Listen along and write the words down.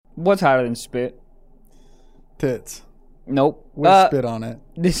What's hotter than spit? Tits. Nope. With spit on it.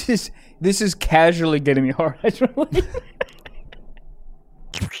 This is casually getting me hard.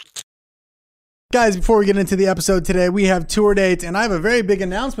 Guys, before we get into the episode today, we have tour dates, and I have a very big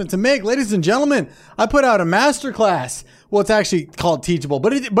announcement to make. Ladies and gentlemen, I put out a masterclass. Well, it's actually called Teachable,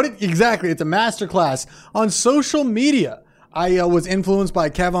 but exactly, it's a masterclass on social media. I was influenced by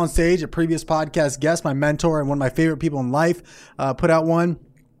Kev on Stage, a previous podcast guest, my mentor and one of my favorite people in life, put out one.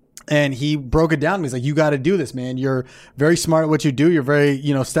 And he broke it down to me. He's like, you got to do this, man. You're very smart at what you do. You're very,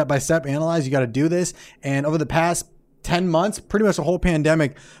 step by step analyze. You got to do this. And over the past 10 months, pretty much the whole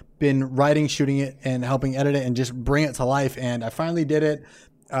pandemic, been writing, shooting it, and helping edit it and just bring it to life. And I finally did it.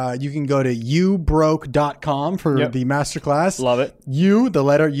 You can go to youbroke.com for the masterclass. Love it. The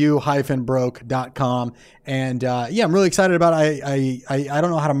letter U-broke.com. And I'm really excited about it. I don't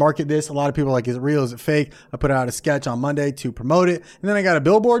know how to market this. A lot of people are like, is it real? Is it fake? I put out a sketch on Monday to promote it. And then I got a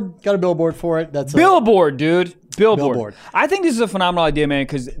billboard. Got a billboard for it. That's Billboard, dude. Billboard. I think this is a phenomenal idea, man,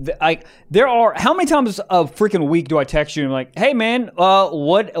 because there are, how many times a freaking week do I text you and I'm like, hey, man,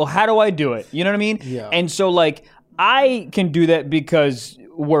 how do I do it? You know what I mean? Yeah. And so, I can do that because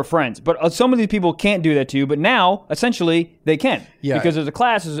we're friends. But some of these people can't do that to you. But now, essentially, they can. Yeah. Because there's a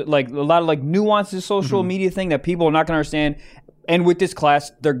class, there's a lot of nuances, social media thing that people are not going to understand. And with this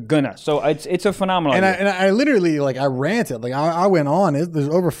class, they're gonna. So it's a phenomenal idea. And I literally, I ranted. I went on. There's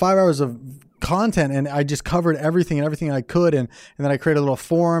over 5 hours of content, and I just covered everything I could, and then I created a little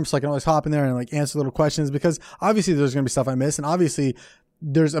forum so I can always hop in there and answer little questions, because obviously there's going to be stuff I miss, and obviously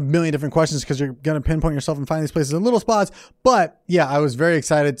there's a million different questions because you're going to pinpoint yourself and find these places in little spots. But yeah, I was very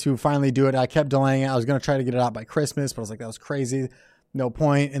excited to finally do it. I kept delaying it. I was going to try to get it out by Christmas, but I was like, that was crazy. No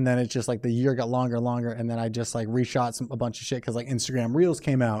point. And then it's just the year got longer and longer. And then I just reshot a bunch of shit because Instagram Reels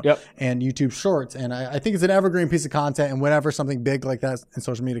came out and YouTube Shorts. And I think it's an evergreen piece of content. And whenever something big like that in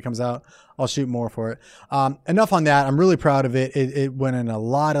social media comes out, I'll shoot more for it. Enough on that. I'm really proud of it. It went in a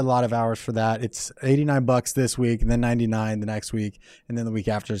lot of hours for that. It's $89 this week, and then $99 the next week. And then the week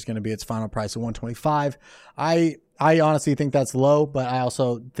after is going to be its final price of $125. I honestly think that's low, but I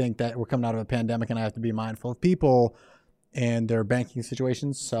also think that we're coming out of a pandemic and I have to be mindful of people and their banking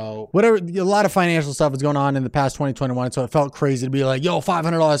situations. So a lot of financial stuff is going on in the past 2021. So it felt crazy to be like, yo,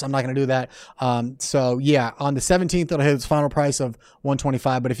 $500. I'm not going to do that. So yeah, on the 17th, it'll hit its final price of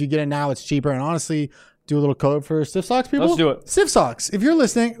 $125. But if you get it now, it's cheaper. And honestly, do a little code for Stiff Socks, people. Let's do it. Stiff Socks. If you're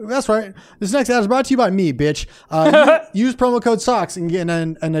listening, that's right. This next ad is brought to you by me, bitch. Use promo code SOCKS and get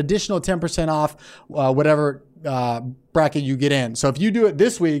an additional 10% off whatever bracket you get in. So if you do it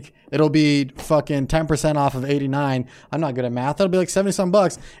this week, it'll be fucking 10% off of 89. I'm not good at math. That'll be $70-some.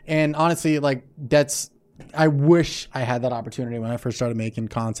 And honestly, I wish I had that opportunity when I first started making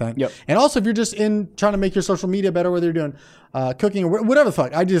content. Yep. And also, if you're just trying to make your social media better, whether you're doing cooking or whatever the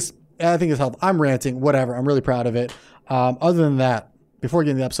fuck, I think it's helpful. I'm ranting, whatever. I'm really proud of it. Other than that, before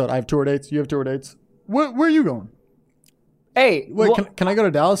getting the episode, I have tour dates. You have tour dates. Where are you going? Hey, wait, can I go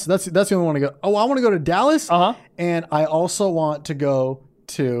to Dallas? That's the only one to go. Oh, I want to go to Dallas. And I also want to go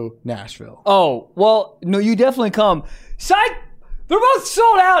to Nashville. Oh, well, no, you definitely come. Psych! They're both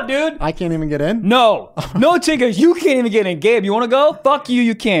sold out, dude. I can't even get in? No tickets. You can't even get in. Gabe, you want to go? Fuck you,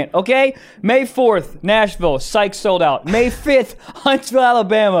 you can't, okay? May 4th, Nashville. Psych, sold out. May 5th, Huntsville,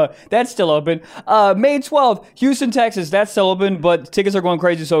 Alabama. That's still open. May 12th, Houston, Texas. That's still open, but tickets are going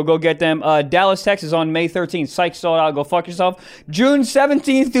crazy, so go get them. Dallas, Texas on May 13th. Psych, sold out. Go fuck yourself. June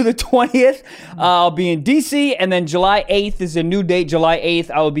 17th through the 20th, I'll be in D.C., and then July 8th is a new date. July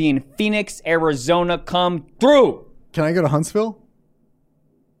 8th, I will be in Phoenix, Arizona. Come through. Can I go to Huntsville?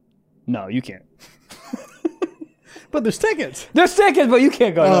 No, you can't. But there's tickets. There's tickets, but you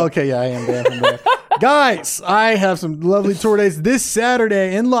can't go. Oh, okay, yeah, I am there. Guys, I have some lovely tour dates this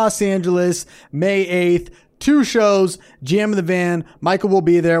Saturday in Los Angeles, May 8th. 2 shows, Jam in the Van. Michael will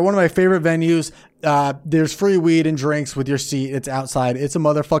be there. One of my favorite venues. There's free weed and drinks with your seat. It's outside. It's a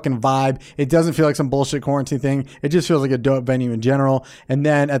motherfucking vibe. It doesn't feel like some bullshit quarantine thing. It just feels like a dope venue in general. And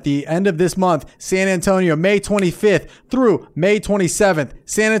then at the end of this month, San Antonio, May 25th through May 27th,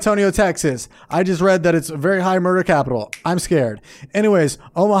 San Antonio, Texas. I just read that it's a very high murder capital. I'm scared. Anyways,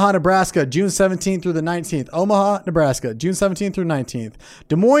 Omaha, Nebraska, June 17th through the 19th. Omaha, Nebraska, June 17th through 19th.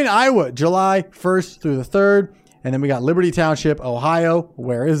 Des Moines, Iowa, July 1st through the 3rd. And then we got Liberty Township, Ohio.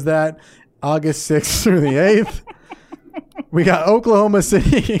 Where is that? August 6th through the 8th. We got Oklahoma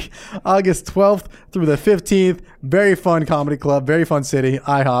City, August 12th through the 15th. Very fun comedy club, very fun city.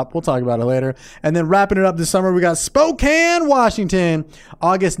 IHOP. We'll talk about it later. And then wrapping it up this summer, we got Spokane, Washington,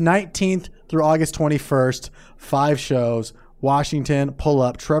 August 19th through August 21st. 5 shows. Washington, pull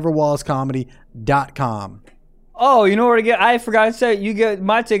up TrevorWallaceComedy.com. Oh, you know where to get? I forgot to say, you get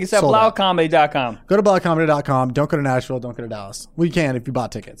my tickets at Sold out. blaucomedy.com. Go to blogcomedy.com. Don't go to Nashville. Don't go to Dallas. Well, you can if you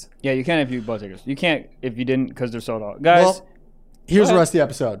bought tickets. Yeah, you can if you bought tickets. You can't if you didn't because they're sold out. Guys, Well, here's the rest of the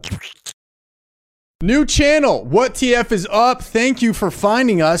episode. New channel. What TF is up? Thank you for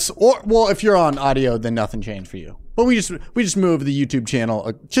finding us. Or, well, if you're on audio, then nothing changed for you. But we just moved the YouTube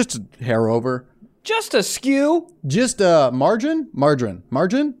channel just a hair over. just a skew. Just margarine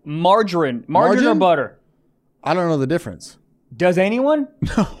Margarine or butter. I don't know the difference. Does anyone?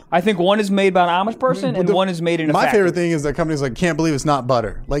 No. I think one is made by an Amish person and one is made in a My factory. favorite thing is that companies like can't believe it's not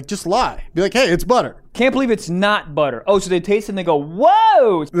butter. Like just lie. Be like, hey, it's butter. Can't believe it's not butter. Oh, so they taste it and they go,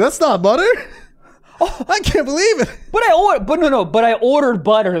 whoa! That's not butter. Oh, I can't believe it. But I ordered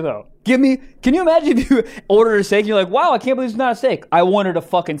butter though. Can you imagine if you ordered a steak and you're like, wow, I can't believe it's not a steak. I wanted a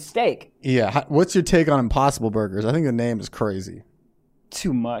fucking steak. Yeah. What's your take on Impossible Burgers? I think the name is crazy.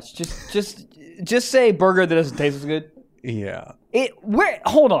 Too much. Just say burger that doesn't taste as good. Yeah.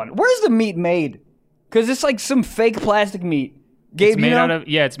 Hold on. Where's the meat made? Because it's like some fake plastic meat. Gabe, It's made out of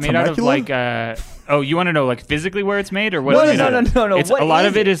it's made out of like you want to know like physically where it's made or what? No. It's What a lot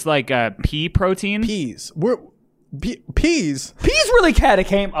is of it is like pea protein. Peas. Peas? Peas really had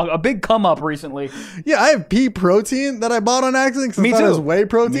a big come up recently. Yeah, I have pea protein that I bought on accident because I Me thought it too. was whey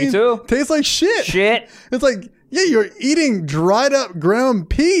protein. Me too. Tastes like shit. Shit. It's like, yeah, you're eating dried up ground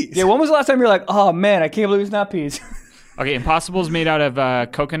peas. Yeah, when was the last time you were like, oh man, I can't believe it's not peas? Okay, Impossible is made out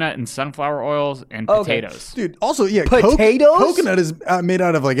of coconut and sunflower oils and Okay. potatoes. Dude, also, yeah, Potatoes? coconut is made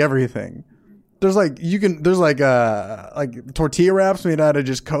out of like everything. There's like tortilla wraps made out of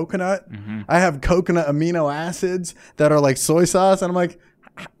just coconut. Mm-hmm. I have coconut amino acids that are like soy sauce, and I'm like,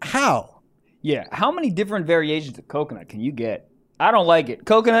 how? Yeah, how many different variations of coconut can you get? I don't like it.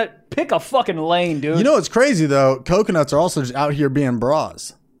 Coconut, pick a fucking lane, dude. You know what's crazy though? Coconuts are also just out here being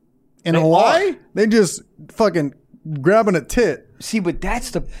bras. In They Hawaii, are. they just fucking grabbing a tit. See, but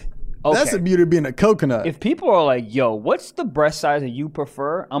that's the... That's Okay. the beauty of being a coconut. If people are like, yo, what's the breast size that you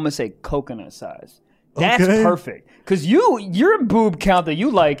prefer? I'm going to say coconut size. That's Okay. perfect. Because your boob count that you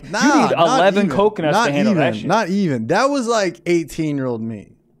like, you need 11 coconuts to handle that shit. Not even. That was like 18-year-old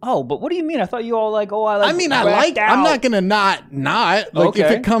me. Oh, but what do you mean? I thought you all like, oh, I like I mean, I whacked like. I'm out. not gonna not. Like if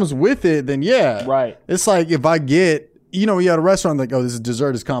Okay. it comes with it, then yeah. Right. It's like if I get, you at a restaurant like, oh, this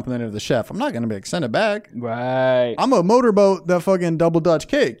dessert is complimentary to the chef. I'm not gonna be like, send it back. Right. I'm a motorboat that fucking double Dutch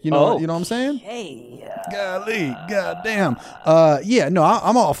cake. You know Oh. what I'm saying? Hey. Golly, goddamn. Yeah, no,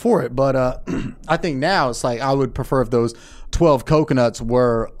 I'm all for it, but I think now it's like I would prefer if those 12 coconuts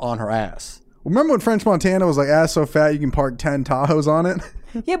were on her ass. Remember when French Montana was like ass so fat you can park 10 Tahoes on it?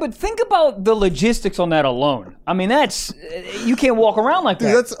 Yeah, but think about the logistics on that alone. I mean, you can't walk around like Dude,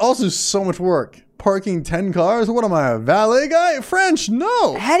 that. that's also so much work. Parking 10 cars? What am I, a valet guy? French?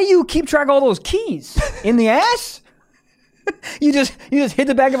 No. How do you keep track of all those keys? In the ass? You just hit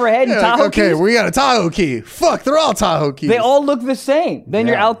the back of her head and Yeah, Tahoe okay, keys? we got a Tahoe key. Fuck, they're all Tahoe keys. They all look the same. Then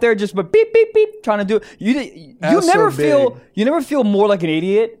you're Yeah. out there just beep beep beep trying to do you That's never so feel big. you never feel more like an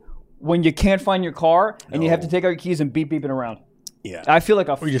idiot when you can't find your car and you have to take out your keys and beep beeping around. Yeah. I feel like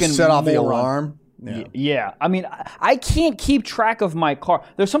a Or you fucking set off the moron. alarm. Yeah. Yeah, I mean, I can't keep track of my car.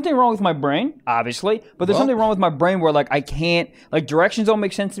 There's something wrong with my brain, obviously, but there's something wrong with my brain where like I can't, like directions don't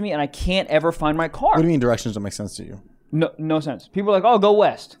make sense to me, and I can't ever find my car. What do you mean directions don't make sense to you? No sense. People are like, oh, go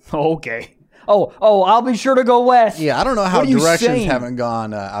west. Okay. Oh, I'll be sure to go west. Yeah, I don't know how What are you directions saying? haven't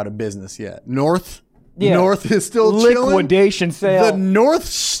gone out of business yet. North? Yeah. North is still chilling? Liquidation sale. The North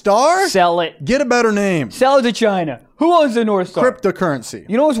Star? Sell it. Get a better name. Sell it to China. Who owns the North Star? Cryptocurrency.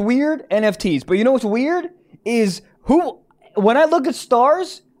 You know what's weird? NFTs. But you know what's weird is when I look at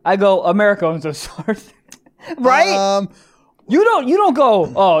stars, I go, America owns those stars. Right? You don't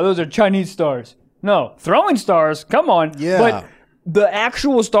go, oh, those are Chinese stars. No, throwing stars. Come on. Yeah. But the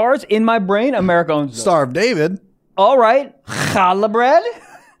actual stars in my brain, America owns those. Star of David. All right. Challah bread?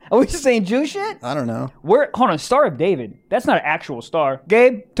 Are we just saying Jew shit? I don't know. Hold on, Star of David. That's not an actual star.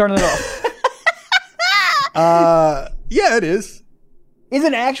 Gabe, turn it off. Yeah, it is. Is it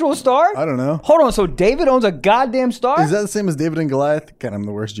an actual star? I don't know. Hold on, so David owns a goddamn star? Is that the same as David and Goliath? God, I'm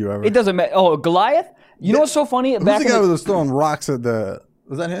the worst Jew ever. It doesn't matter. Oh, Goliath? You know what's so funny? Who's the guy who was throwing rocks at the...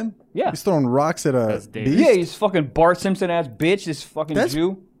 Was that him? Yeah. He's throwing rocks at a That's David. beast? Yeah, he's fucking Bart Simpson ass bitch, this fucking That's-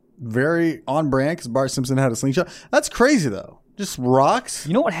 Jew. Very on brand because Bart Simpson had a slingshot. That's crazy, though. Just rocks?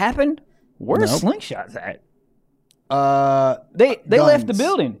 You know what happened? Where are Nope. slingshots at? Guns. They left the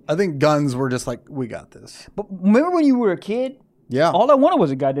building. I think guns were just like, we got this. But remember when you were a kid? Yeah. All I wanted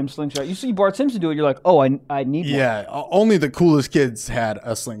was a goddamn slingshot. You see Bart Simpson do it, you're like, oh, I need one. Yeah, only the coolest kids had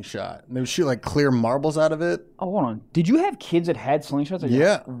a slingshot. They would shoot like clear marbles out of it. Oh, hold on. Did you have kids that had slingshots?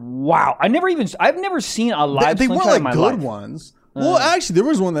 Yeah. Wow. I've never seen a live They slingshot weren't in my like good life. ones. Well, actually, there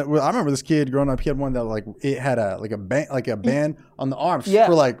was one that I remember. This kid growing up, he had one that like it had a band on the arms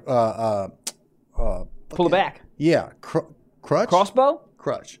for like pull it back. Yeah, crutch, Crossbow?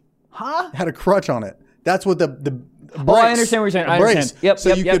 crutch. Huh? It had a crutch on it. That's what the brace. Oh, I understand what you're saying. I understand. Yep, so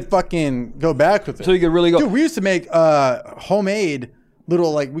yep, you yep. could fucking go back with it. So you could really go. Dude, we used to make homemade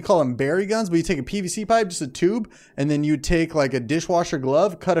little, like, we call them berry guns, but you take a PVC pipe, just a tube, and then you take like a dishwasher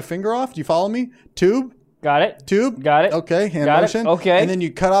glove, cut a finger off. Do you follow me? Tube. Got it. Tube. Got it. Okay. Hand Got motion. it. Okay. And then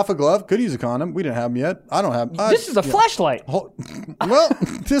you cut off a glove. Could use a condom. We didn't have them yet. I don't have. This is a flashlight. Well,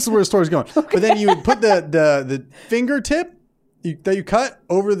 this is where the story's going. Okay. But then you would put the fingertip that you cut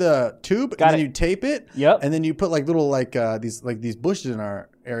over the tube, and then you tape it. Yep. And then you put like little these bushes in our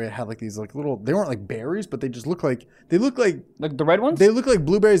area had like these like little. They weren't like berries, but they just look like the red ones. They look like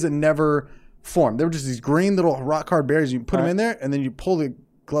blueberries that never formed. They were just these green little rock hard berries. You put them in there, and then you pull the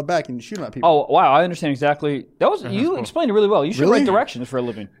glove back and you shoot them at people. Oh wow, I understand exactly. That was you explained it really well. You should write directions for a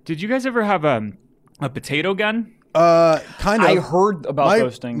living. Did you guys ever have a potato gun? Kind of. I heard about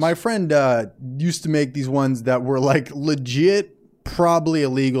those things. My friend used to make these ones that were like legit, probably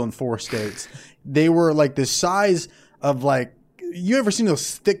illegal in 4 states. They were like the size of like, you ever seen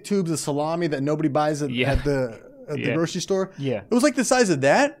those thick tubes of salami that nobody buys at the grocery store? Yeah. It was like the size of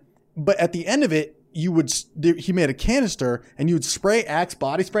that, but at the end of it, he made a canister and you would spray Axe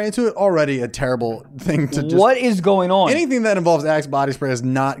body spray into it. Already a terrible thing to just. What is going on? Anything that involves Axe body spray is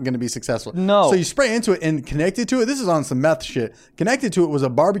not going to be successful. No. So you spray into it and connected to it. This is on some meth shit. Connected to it was a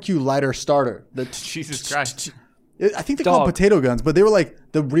barbecue lighter starter. Jesus Christ. I think they call them potato guns, but they were like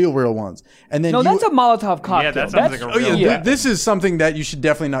the real ones. And then that's a Molotov cocktail. Yeah, that sounds like a real this is something that you should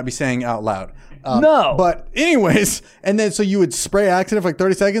definitely not be saying out loud. No. But anyways, and then so you would spray Axe in it for like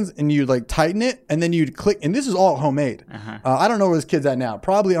 30 seconds and you'd like tighten it and then you'd click, and this is all homemade. I don't know where this kid's at now,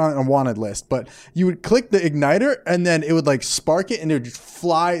 probably on a wanted list, but you would click the igniter and then it would like spark it and it would just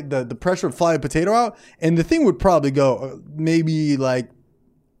fly, the pressure would fly the potato out and the thing would probably go maybe like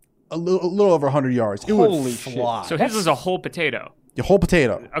a little over 100 yards. It Holy would fly. So his was a whole potato. The whole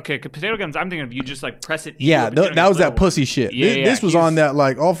potato. Okay, potato guns, I'm thinking of you just like press it. Yeah, that was that pussy shit. Yeah, this was on that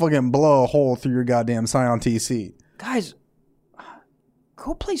like, I'll fucking blow a hole through your goddamn Scion TC. Guys,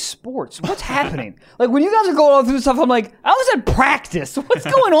 go play sports. What's happening? Like when you guys are going all through this stuff, I'm like, I was at practice. What's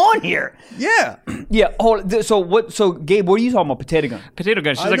going on here? Yeah. Yeah. So Gabe, what are you talking about? Potato gun. Potato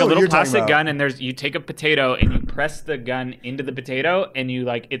gun. She's I like know a what little you're talking plastic about. gun, and you take a potato and you press the gun into the potato, and you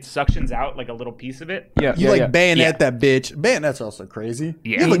like it suctions out like a little piece of it. Yeah. You bayonet that bitch. Bayonet's also crazy.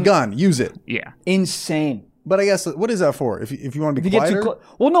 Yeah. You have a gun, use it. Yeah. Insane. But I guess, what is that for? If you want to be quieter?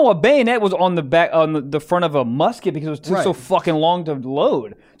 Well, no, a bayonet was on the back, on the front of a musket because it took so fucking long to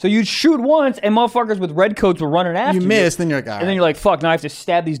load. So you'd shoot once, and motherfuckers with red coats were running after you. You miss, then you're like, all and then you're like, fuck, now I have to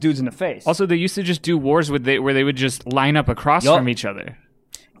stab these dudes in the face. Also, they used to just do wars where they would just line up across from each other.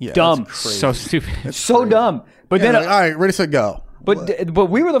 yeah, dumb. that's crazy. So stupid. So dumb. But Yeah, then, like, all right, ready, set, go.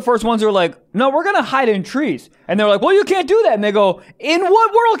 But we were the first ones who were like, no, we're gonna hide in trees, and they're like, well, you can't do that, and they go, in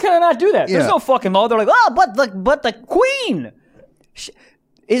what world can I not do that? There's Yeah. no fucking law. They're like, oh, but the queen,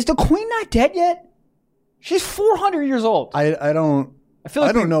 is the queen not dead yet? She's 400 years old. I don't. feel like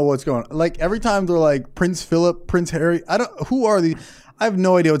I don't know what's going on. Like every time they're like Prince Philip, Prince Harry. Who are the? I have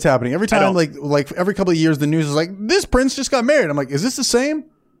no idea what's happening. Every time, like every couple of years, the news is like, this prince just got married. I'm like, is this the same?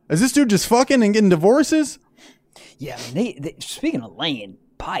 Is this dude just fucking and getting divorces? Yeah, they speaking of laying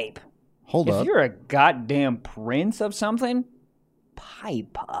pipe. Hold If up. you're a goddamn prince of something,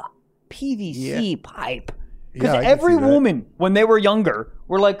 pipe, PVC pipe. Because Yeah, I can every see that. woman, when they were younger,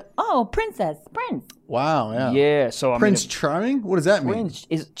 were like, "Oh, princess, prince." Wow. Yeah. Yeah. So I Prince mean, Charming. What does that mean? Prince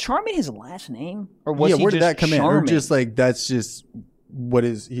is Charming his last name, or was Yeah. he Where did just that come in? Or charming? just like that's just what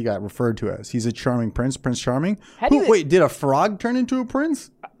is he got referred to as? He's a charming prince. Prince Charming. How do you- Wait, did a frog turn into a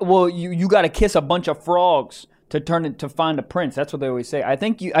prince? Well, you got to kiss a bunch of frogs to find a prince. That's what they always say. I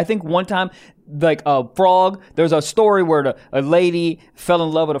think one time, like a frog. There's a story where a lady fell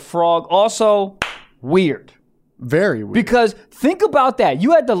in love with a frog. Also, weird. Very weird. Because think about that.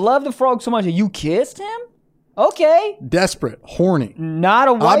 You had to love the frog so much that you kissed him? Okay. Desperate, horny. Not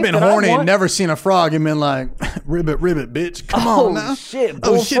a wife I've been that I horny and want. never seen a frog and been like, ribbit, bitch. Come Oh, on now. shit.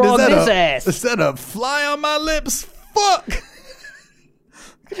 Oh shit, Bullfrog this ass. is that a fly on my lips? Fuck.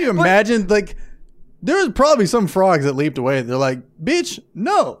 Could you imagine? Like, there's probably some frogs that leaped away. They're like, bitch,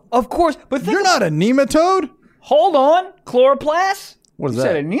 no. Of course. But think You're not a nematode? Hold on. Chloroplast? What is You that?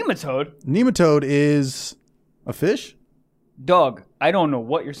 said a nematode. Nematode is a fish? Doug, I don't know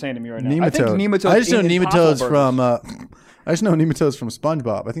what you're saying to me right now. I think Nematode. nematodes. I just know in nematodes Impossible from. Burgers. I just know nematodes from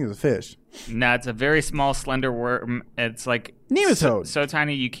SpongeBob. I think it's a fish. No, it's a very small, slender worm. It's like Nematode. so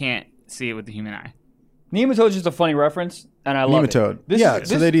tiny you can't see it with the human eye. Nematode's just a funny reference, and I love Nematode. it.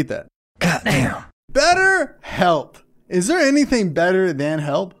 So they'd eat that. Goddamn. Better help. Is there anything better than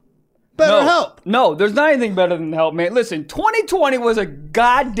help? Better help. No, there's not anything better than help, man. Listen, 2020 was a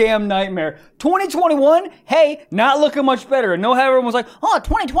goddamn nightmare. 2021, hey, not looking much better. No, how everyone was like, oh,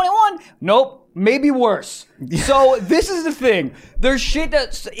 2021. Nope, maybe worse. So this is the thing. There's shit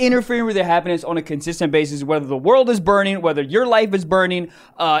that's interfering with your happiness on a consistent basis, whether the world is burning, whether your life is burning,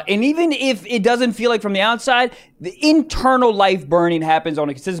 and even if it doesn't feel like from the outside, the internal life burning happens on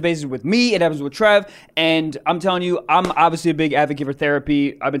a consistent basis with me. It happens with Trev, and I'm telling you, I'm obviously a big advocate for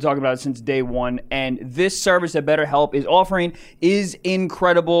therapy. I've been talking about it since day one, and this service that BetterHelp is offering is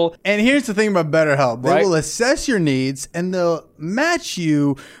incredible. And here's the thing about BetterHelp. They Right. will assess your needs and they'll match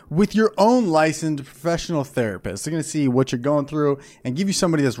you with your own licensed professional therapist. They're going to see what you're going through and give you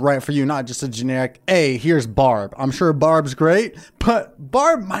somebody that's right for you, not just a generic, hey, here's Barb. I'm sure Barb's great, but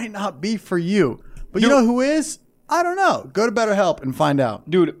Barb might not be for you. But you know who is? I don't know. Go to BetterHelp and find out.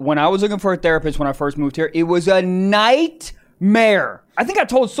 Dude, when I was looking for a therapist when I first moved here, it was a nightmare. I think I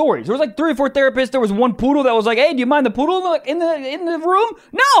told stories. There was like 3 or 4 therapists. There was one poodle that was like, "Hey, do you mind the poodle in the room?"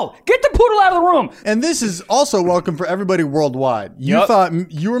 No, get the poodle out of the room. And this is also welcome for everybody worldwide. You Yep.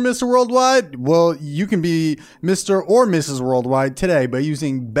 thought you were Mr. Worldwide? Well, you can be Mr. or Mrs. Worldwide today by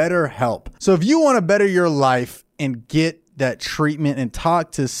using BetterHelp. So if you want to better your life and get that treatment and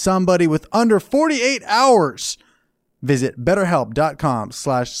talk to somebody with under 48 hours, visit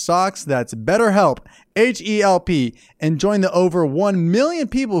BetterHelp.com/socks. That's BetterHelp, HELP, and join the over 1 million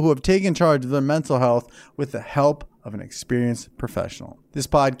people who have taken charge of their mental health with the help of an experienced professional. This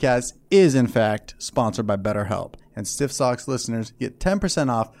podcast is, in fact, sponsored by BetterHelp, and Stiff Socks listeners get 10%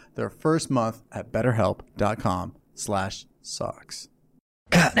 off their first month at BetterHelp.com/socks.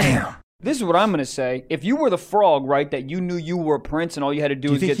 Goddamn. This is what I'm gonna say. If you were the frog, right, that you knew you were a prince, and all you had to do,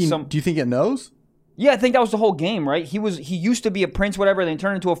 Do you is think get some. do you think it knows? Yeah, I think that was the whole game, right? He used to be a prince, whatever, then he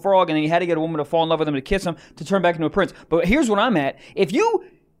turned into a frog, and then he had to get a woman to fall in love with him to kiss him to turn back into a prince. But here's what I'm at. If you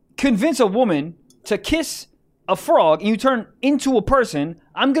convince a woman to kiss a frog and you turn into a person,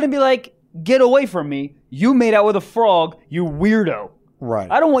 I'm going to be like, get away from me. You made out with a frog, you weirdo.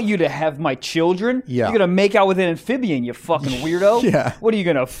 Right. I don't want you to have my children. Yeah. You're going to make out with an amphibian, you fucking weirdo. Yeah. What are you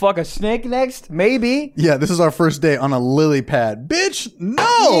going to fuck a snake next? Maybe. Yeah, this is our first date on a lily pad. Bitch,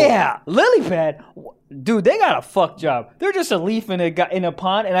 no! Yeah, lily pad. Dude, they got a fuck job. They're just a leaf in a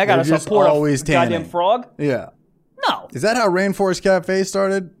pond, and I got to They're just support always a goddamn tanning. frog? Yeah. No. Is that how Rainforest Cafe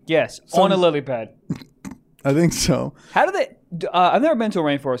started? Yes, on a lily pad. I think so. How do they... I've never been to a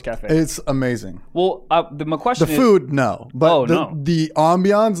rainforest cafe. It's amazing. Well, my question The is... food, no. But Oh, the, no. the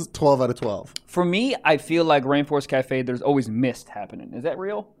ambiance, 12 out of 12. For me, I feel like rainforest cafe, there's always mist happening. Is that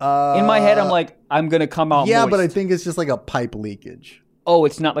real? In my head, I'm like, I'm going to come out Yeah, moist. but I think it's just like a pipe leakage. Oh,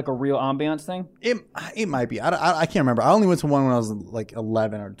 it's not like a real ambiance thing? It might be. I can't remember. I only went to one when I was like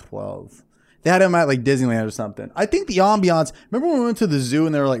 11 or 12. They had them at like Disneyland or something. I think the ambiance. Remember when we went to the zoo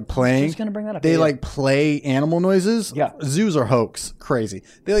and they were like playing? Just gonna bring that up. They Yeah. like play animal noises. Yeah. Zoos are hoax. Crazy.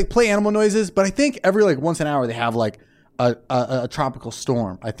 They like play animal noises, but I think every like once an hour they have like a tropical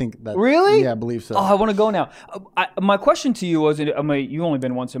storm. I think that. Really? Yeah, I believe so. Oh, I want to go now. My question to you was, you've only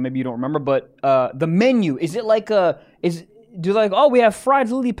been once, so maybe you don't remember, but the menu, is it like do like, oh, we have fried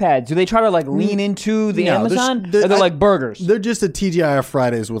lily pads? Do they try to like lean into the No, there's- Amazon? there- Or they're like burgers? They're just a TGIF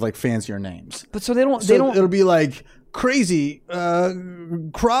Fridays with like fancier names. But so they don't. So it'll be like crazy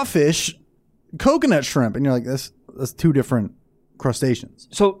crawfish, coconut shrimp, and you're like, that's 2 different crustaceans.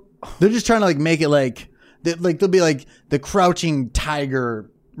 So They're just trying to like make it like they'll be like the crouching tiger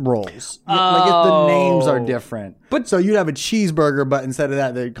rolls. Like if the names are different. But- so you'd have a cheeseburger, but instead of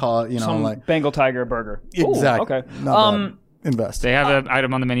that they'd call it, some like Bengal tiger burger. Ooh, exactly. okay. Not bad. Invest. They have an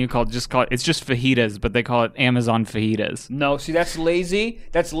item on the menu called it's just fajitas, but they call it Amazon fajitas. No, see, that's lazy.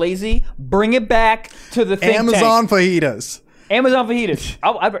 That's lazy. Bring it back to the think Amazon tank. fajitas. Amazon fajitas.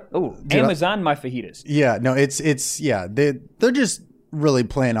 Amazon my fajitas. Yeah, no, it's yeah. They're just really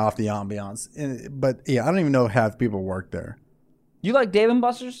playing off the ambiance. But yeah, I don't even know if half people work there. You like Dave and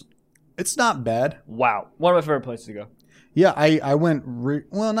Buster's? It's not bad. Wow, one of my favorite places to go. Yeah, I went.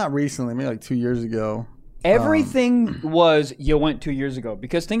 Well, not recently. Maybe like 2 years ago. Everything was you went 2 years ago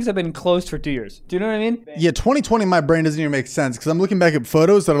because things have been closed for 2 years. Do you know what I mean? Yeah, 2020, my brain doesn't even make sense because I'm looking back at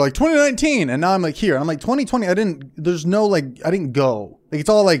photos that are like 2019, and now I'm like here, and I'm like 2020. I didn't go. Like it's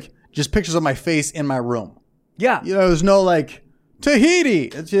all like just pictures of my face in my room. Yeah. You know, there's no like Tahiti.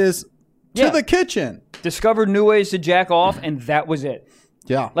 It's just to Yeah. the kitchen. discovered new ways to jack off, and that was it.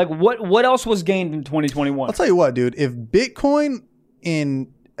 Yeah. Like, what else was gained in 2021? I'll tell you what, dude. If Bitcoin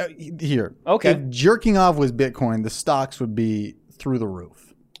Okay. if jerking off was Bitcoin, the stocks would be through the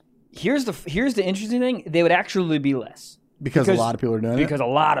roof. Here's the interesting thing. They would actually be less. Because a lot of people are doing it? Because a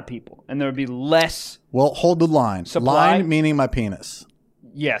lot of people. And there would be less. Well, hold the line. Supply? Line meaning my penis.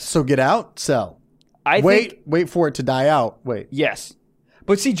 Yes. So get out, sell. I Wait think, for it to die out. Wait. yes.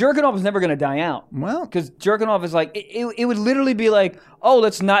 But see, jerking off is never going to die out. Well, Because jerking off is like, it would literally be like, oh,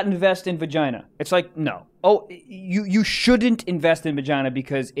 let's not invest in vagina. It's like, no. Oh, you shouldn't invest in vagina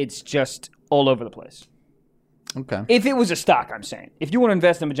because it's just all over the place. okay. If it was a stock, I'm saying. If you want to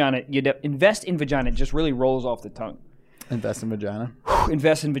invest in vagina, you invest in vagina. It just really rolls off the tongue. Invest in vagina.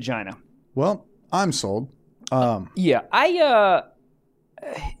 Invest in vagina. Well, I'm sold. Yeah,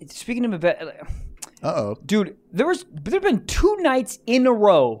 speaking of Uh-oh. dude, there've been 2 nights in a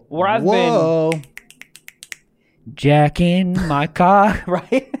row where I've been jacking my car,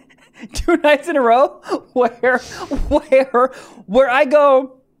 right? 2 nights in a row where I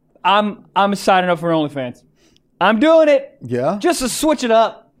go, I'm signing up for OnlyFans. I'm doing it Yeah? just to switch it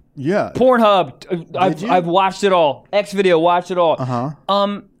up. Yeah. Pornhub, I've watched it all. Xvideo, watched it all.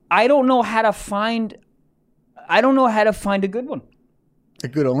 Uh-huh. I don't know how to find a good one. A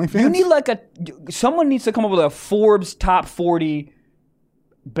good OnlyFans? You need someone needs to come up with a Forbes top 40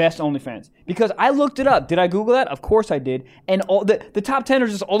 best OnlyFans. Because I looked it up. Did I Google that? Of course I did. And all the top 10 are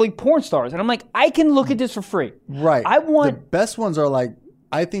just all like porn stars. And I'm like, I can look at this for free. Right. The best ones are like,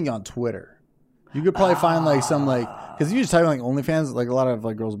 I think on Twitter. You could probably find like some like, because you just type in like OnlyFans, like a lot of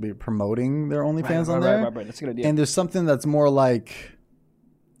like girls will be promoting their OnlyFans on there. Right. That's a good idea. And there's something that's more like,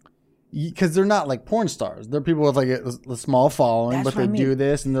 because they're not like porn stars. They're people with like a small following, That's but they what I mean. do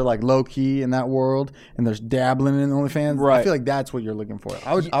this and they're like low key in that world and they're dabbling in OnlyFans. I Right. feel like that's what you're looking for.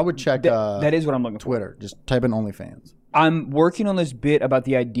 I would check that is what I'm looking for. Twitter. Just type in OnlyFans. I'm working on this bit about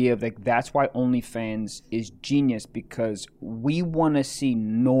the idea of like that's why OnlyFans is genius because we want to see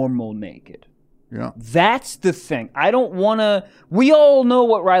normal naked. Yeah. That's the thing. I don't want to. We all know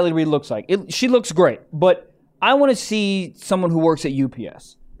what Riley Reid looks like. She looks great, but I want to see someone who works at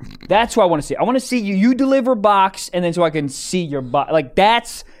UPS. That's what I want to see. I want to see you deliver box, and then so I can see your box. Like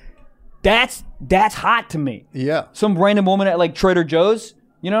that's hot to me. Yeah. Some random woman at like Trader Joe's,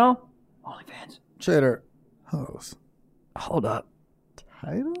 you know? OnlyFans. Trader Hose. Hold up.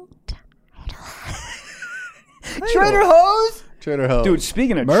 Title? Trader Joe's? Trader Hose. Dude,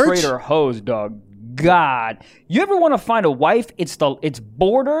 speaking of Merch? Trader Joe's, dog, God, you ever want to find a wife? It's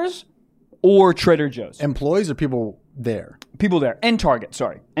Borders or Trader Joe's. Employees or people there? People there, and Target.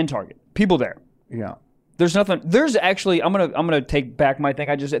 People there. Yeah. There's nothing. There's actually. I'm gonna take back my thing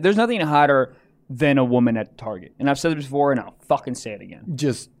I just said. There's nothing hotter than a woman at Target, and I've said this before, and I'll fucking say it again.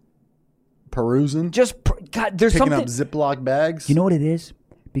 Just perusing? God, there's Picking something. up Ziploc bags? You know what it is?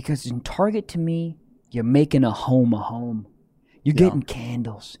 Because in Target, to me, you're making a home. You're getting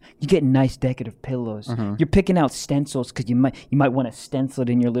candles. You're getting nice decorative pillows. Mm-hmm. You're picking out stencils because you might want to stencil it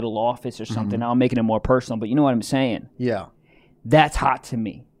in your little office or something. Mm-hmm. I'm making it more personal, but you know what I'm saying? Yeah. That's hot to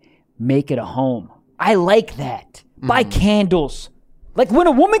me. Make it a home. I like that. Buy candles. Like when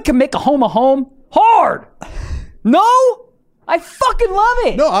a woman can make a home, hard. No? I fucking love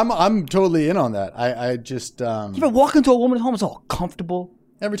it. No, I'm totally in on that. I just You ever walk into a woman's home, it's all comfortable.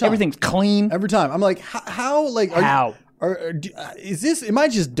 every time. Everything's clean. Every time. I'm like, how like How? am I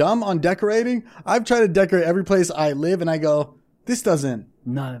just dumb on decorating? I've tried to decorate every place I live and I go, this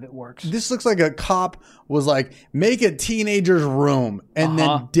None of it works. this looks like a cop was like, make a teenager's room and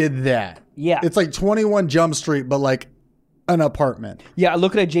then did that. Yeah. It's like 21 Jump Street, but like an apartment. Yeah, I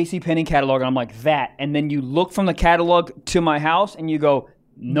look at a JCPenney catalog and I'm like, that. And then you look from the catalog to my house and you go,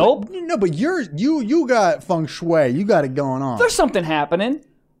 nope. No, but you got feng shui. You got it going on. There's something happening.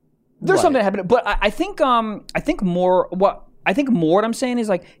 There's Right. something happening. But I think more what I'm saying is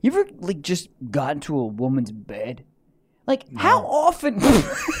like, you ever like just got into a woman's bed? Like how often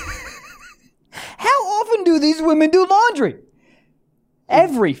do these women do laundry?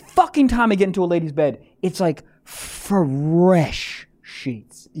 Every fucking time I get into a lady's bed, it's like fresh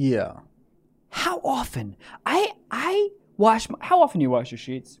sheets. Yeah. How often? I wash how often do you wash your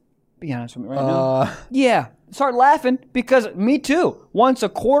sheets? Be honest with me right now. Yeah. Start laughing because me too. Once a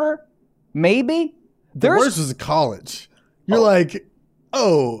quarter, maybe. The worst was college. You're like,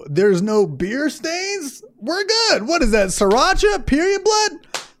 oh, there's no beer stains? We're good. What is that, sriracha? Period blood?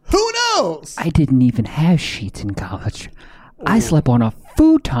 Who knows? I didn't even have sheets in college. I slept on a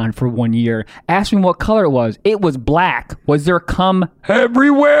futon. futon for 1 year. Ask me what color it was. It was black. Was there cum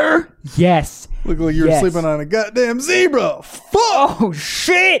everywhere? Yes. Look like you were Yes. sleeping on a goddamn zebra. Fuck. Oh,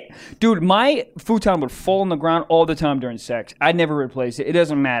 shit. Dude, my futon would fall on the ground all the time during sex. I'd never replace it. It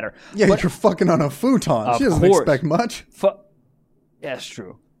doesn't matter. Yeah, But- you're fucking on a futon. She doesn't course. expect much. That's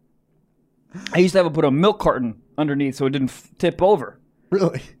true. I used to put a milk carton underneath so it didn't tip over.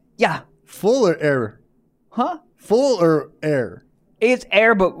 Really? Yeah. Full or air? Huh? Full or air? It's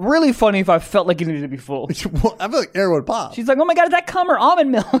air, but really funny if I felt like it needed to be full. Well, I feel like air would pop. She's like, oh my God, is that cum or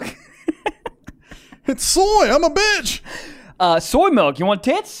almond milk? It's soy. I'm a bitch. Soy milk. You want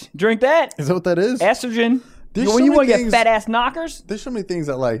tits? Drink that. Is that what that is? Estrogen. There's When so you many want to get things- fat ass knockers? There's so many things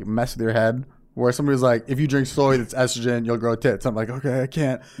that like mess with your head. Where somebody's like, if you drink soy that's estrogen, you'll grow tits. I'm like, okay, I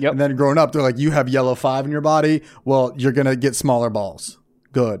can't. Yep. And then growing up, they're like, you have yellow 5 in your body. Well, you're gonna get smaller balls.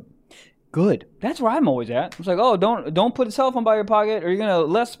 Good. Good. That's where I'm always at. It's like, oh, don't put a cell phone by your pocket, or you're gonna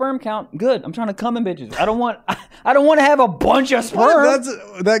less sperm count. Good. I'm trying to come in bitches. I don't want to have a bunch of sperm.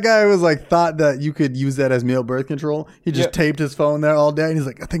 That guy was like thought that you could use that as male birth control. He just Yeah. taped his phone there all day, and he's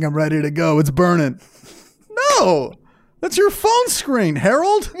like, I think I'm ready to go. It's burning. No, that's your phone screen,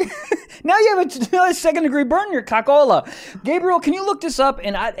 Harold. Now you have a second degree burn in your cockola. Gabriel, can you look this up?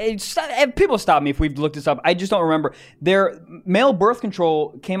 And people stop me if we've looked this up. I just don't remember. Their male birth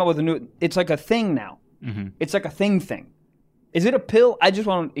control came up with a new. It's like a thing now. Mm-hmm. It's like a thing. Is it a pill? I just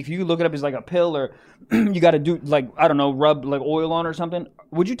want. If you look it up, it's like a pill, or you got to do like I don't know, rub like oil on or something.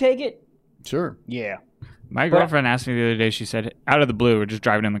 Would you take it? Sure. Yeah. My girlfriend asked me the other day, she said, out of the blue, we're just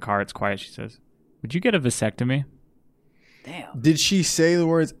driving in the car, it's quiet, she says, would you get a vasectomy? Damn. Did she say the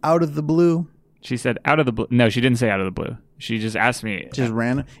words out of the blue? She said, out of the blue. No, she didn't say out of the blue. She just asked me. Just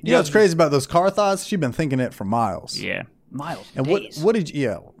random. You know what's crazy about those car thoughts? She's been thinking it for miles. Yeah. Miles. And days. what did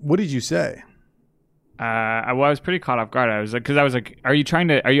you say? I was pretty caught off guard. I was like, are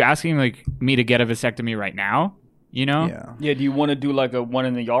you asking like me to get a vasectomy right now? You know? Yeah. Yeah. Do you want to do like a one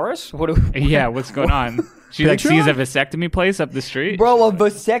in the Yaris? Yeah, what's going on? She like sees a vasectomy place up the street. Bro, a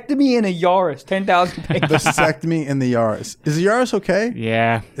vasectomy in a Yaris, 10,000 pages. Vasectomy in the Yaris. Is the Yaris okay?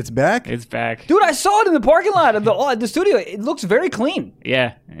 Yeah, It's back? it's back. Dude, I saw it in the parking lot of the studio. It looks very clean.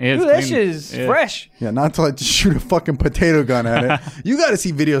 Yeah, it's Dude, that clean. shit is Yeah. fresh. Yeah, not to like just shoot a fucking potato gun at it. You got to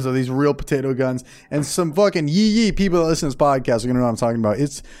see videos of these real potato guns, and some fucking yee people that listen to this podcast are gonna know what I'm talking about.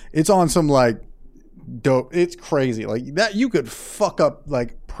 It's on some like dope. It's crazy. Like that, you could fuck up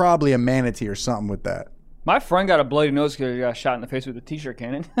like probably a manatee or something with that. My friend got a bloody nose because he got shot in the face with a t-shirt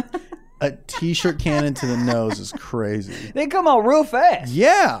cannon. A t-shirt cannon to the nose is crazy. They come out real fast.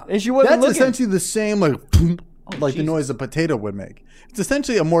 Yeah, And she wasn't that's looking. essentially the same like like the Jesus. noise a potato would make. It's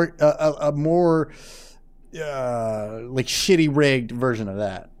essentially a more like shitty rigged version of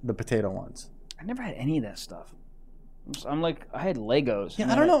that. The potato ones. I never had any of that stuff. I'm like, I had Legos.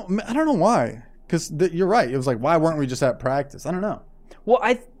 Yeah, I don't know. I don't know why. Because you're right. It was like, why weren't we just at practice? I don't know. Well,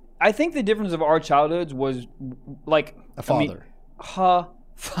 I think the difference of our childhoods was like A father.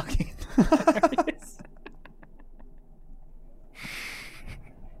 Fucking.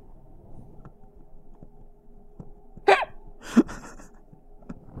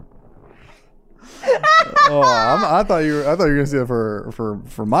 Oh, I thought you were gonna see that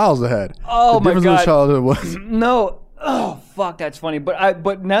for miles ahead. Oh, the my difference God. of childhood was No. Oh, fuck, that's funny.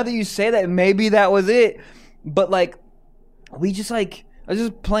 But now that you say that, maybe that was it. But like, we just like, I was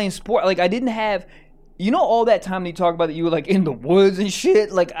just playing sport. Like, I didn't have, you know, all that time that you talk about that you were like in the woods and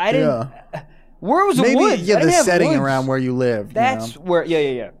shit. Like, I didn't. Where was the maybe woods? I the didn't have setting woods. around where you lived. That's where.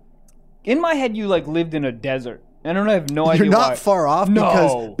 Yeah. In my head, you like lived in a desert. I don't know. I have no idea. You're not why. far off No.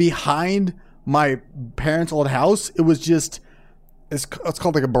 because behind my parents' old house, it was just it's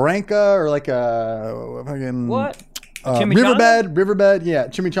called like a barranca or like a fucking What? Chimichanga? riverbed, yeah,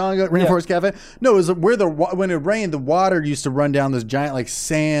 Chimichanga, Rainforest Cafe. No, it was where when it rained, the water used to run down this giant like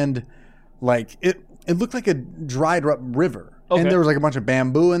sand, like it looked like a dried up river. Okay. And there was like a bunch of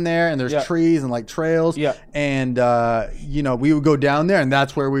bamboo in there, and there's Yeah. trees and like trails. Yeah. And we would go down there, and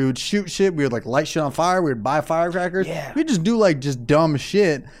that's where we would shoot shit. We would like light shit on fire. We would buy firecrackers. Yeah. We'd just do like just dumb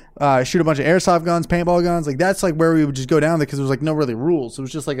shit. Shoot a bunch of airsoft guns, paintball guns. Like that's like where we would just go down there because there was like no really rules. So it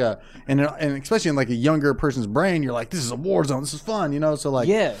was just like and especially in like a younger person's brain, you're like, this is a war zone. This is fun, you know. So like,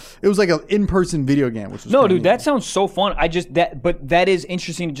 Yeah. it was like an in-person video game, which was No, kinda dude, neat. that sounds so fun. But that is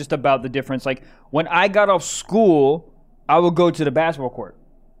interesting just about the difference. Like when I got off school, I would go to the basketball court.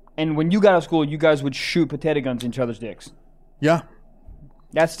 And when you got out of school, you guys would shoot potato guns in each other's dicks. Yeah.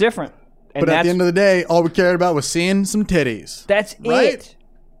 That's different. And But at the end of the day, all we cared about was seeing some titties. that's Right? it.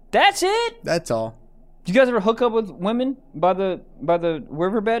 That's it. That's all. Do you guys ever hook up with women by the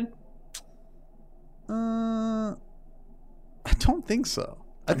riverbed? I don't think so.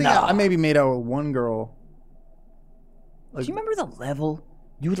 I think I maybe made out with one girl. Do you remember the level?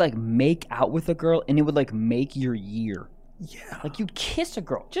 You would like make out with a girl and it would like make your year. Yeah. Like you'd kiss a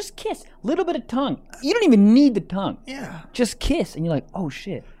girl. Just kiss. Little bit of tongue. You don't even need the tongue. Yeah. Just kiss. And you're like, oh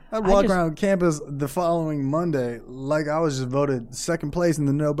shit. I'd walk around campus the following Monday like I was just voted second place in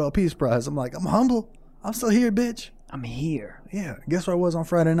the Nobel Peace Prize. I'm like, I'm humble. I'm still here, bitch. I'm here. Yeah. Guess where I was on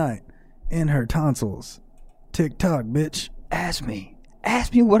Friday night? In her tonsils. TikTok, bitch. Ask me.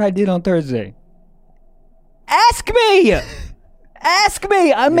 Ask me what I did on Thursday. Ask me! Ask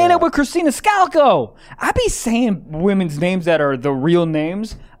me! I made up with Christina Scalco. I be saying women's names that are the real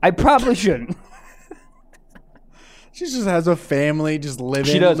names. I probably shouldn't. She just has a family, just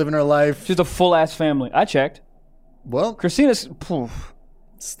She does. living her life. She's a full-ass family. I checked. Well, Christina's...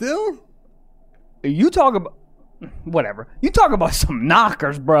 still? You talk about... Whatever. You talk about some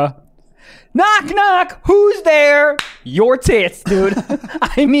knockers, bruh. Knock, knock. Who's there? Your tits, dude.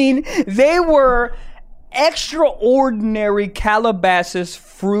 I mean, they were extraordinary Calabasas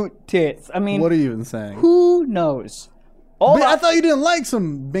fruit tits. I mean, What are you even saying? who knows? I thought you didn't like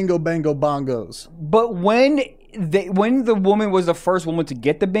some bingo bango bongos. But when the woman was the first woman to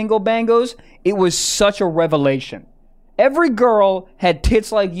get the bingo bangos, it was such a revelation. Every girl had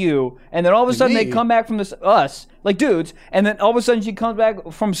tits like you, and then all of a sudden me? they come back from us, like dudes, and then all of a sudden she comes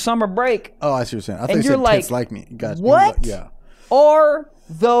back from summer break. Oh, I see what you're saying. I thought And you you're said tits like me. Gotcha. What? Yeah. Are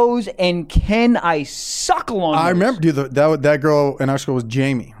those, and can I suckle on I those? remember, dude, that girl in our school was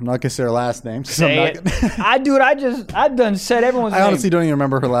Jamie. I'm not going to say her last name. 'Cause I'm Say not it. gonna- I've done said everyone's I name. honestly don't even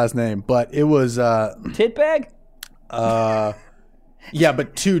remember her last name, but it was, Tit bag? yeah,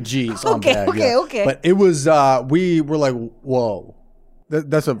 but 2 G's on Okay, bag. okay, yeah. okay. But it was, we were like, whoa,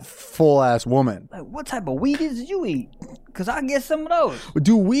 that's a full ass woman. Like, what type of Wheaties did you eat? Because I get some of those.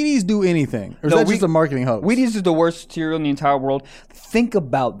 Do Wheaties do anything? Or is that just a marketing hoax? Wheaties is the worst cereal in the entire world. Think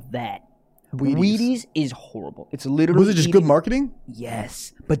about that. Wheaties is horrible. It's literally Was it just good marketing?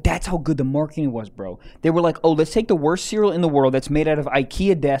 Yes. But that's how good the marketing was, bro. They were like, oh, let's take the worst cereal in the world that's made out of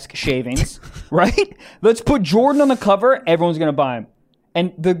IKEA desk shavings, right? Let's put Jordan on the cover. Everyone's going to buy him.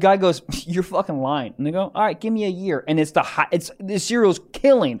 And the guy goes, you're fucking lying. And they go, all right, give me a year. And it's the cereal's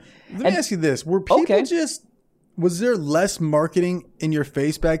killing. Let me ask you this. Were people was there less marketing in your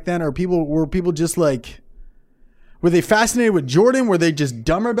face back then? Or were people just like, were they fascinated with Jordan? Were they just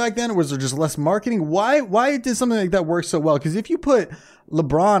dumber back then? Or was there just less marketing? Why did something like that work so well? Because if you put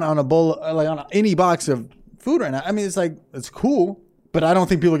LeBron on a bowl, like on any box of food right now, I mean, it's cool, but I don't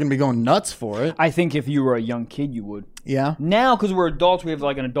think people are going to be going nuts for it. I think if you were a young kid, you would. Yeah. Now, because we're adults, we have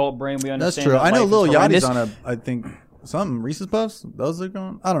like an adult brain. We understand. That's true. that I know life is Lil Yachty's horrendous. on I think, something, Reese's Puffs? Those are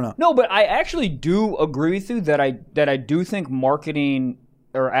going, I don't know. No, but I actually do agree with you that I do think marketing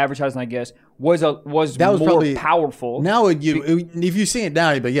or advertising, I guess, was more probably powerful. Now, if you see it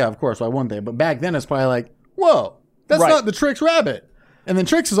now, but yeah, of course, why wouldn't they? But back then, it's probably like, whoa, that's Right. not the Trix Rabbit. And then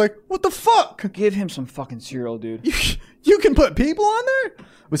Trix is like, what the fuck? Give him some fucking cereal, dude. You can put people on there?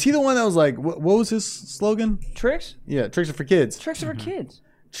 Was he the one that was like, what was his slogan? Tricks? Yeah, Tricks are for kids. Tricks are for kids.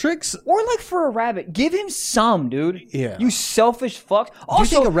 Tricks. Or like for a rabbit. Give him some, dude. Yeah. You selfish fuck. Do you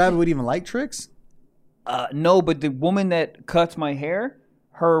think Also, a rabbit would even like Tricks? no, but the woman that cuts my hair,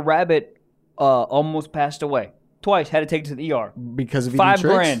 her rabbit almost passed away. Twice. Had to take it to the ER. Because of eating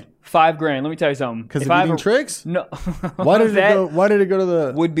Tricks? $5,000. Let me tell you something. Because If of I eating ever- Tricks? No. Why did That it go to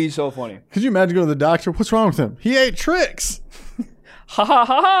the? would be so funny. Could you imagine going to the doctor? What's wrong with him? He ate Tricks. Ha ha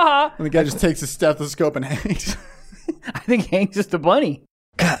ha ha ha. And the guy just takes his stethoscope and hangs. I think Hank's just a bunny.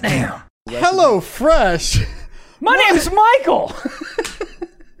 Goddamn. Hello Fresh. My name's Michael.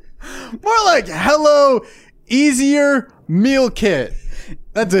 More like Hello Easier Meal Kit.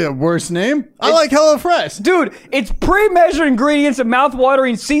 That's a worse name. I like Hello Fresh. Dude, it's pre-measured ingredients and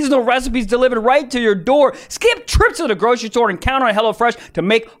mouth-watering seasonal recipes delivered right to your door. Skip trips to the grocery store and count on HelloFresh to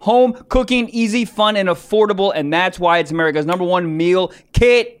make home cooking easy, fun, and affordable. And that's why it's America's #1 meal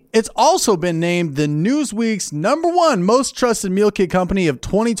kit. It's also been named the Newsweek's #1 most trusted meal kit company of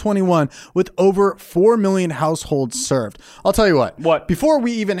 2021 with over 4 million households served. I'll tell you what. What? Before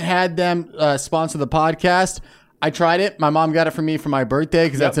we even had them sponsor the podcast, I tried it. My mom got it for me for my birthday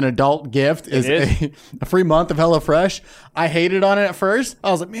because that's an adult gift. Is is. a free month of HelloFresh. I hated on it at first.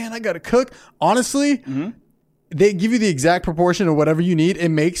 I was like, man, I got to cook. Honestly, they give you the exact proportion of whatever you need. It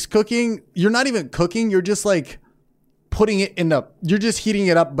makes cooking. You're not even cooking. You're just like putting it you're just heating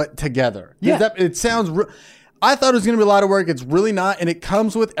it up, but together. Yeah. It sounds, I thought it was going to be a lot of work. It's really not. And it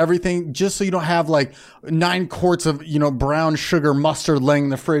comes with everything just so you don't have like 9 quarts of, brown sugar mustard laying in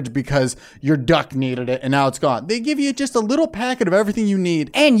the fridge because your duck needed it and now it's gone. They give you just a little packet of everything you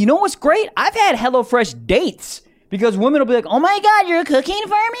need. And you know what's great? I've had HelloFresh dates. Because women will be like, oh my God, you're cooking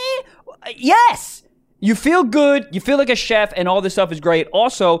for me? Yes. You feel good. You feel like a chef, and all this stuff is great.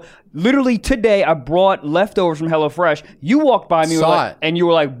 Also, literally today, I brought leftovers from HelloFresh. You walked by me and you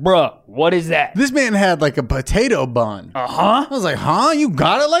were like, bruh, what is that? This man had like a potato bun. Uh-huh. I was like, huh? You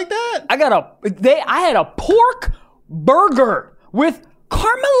got it like that? I had a pork burger with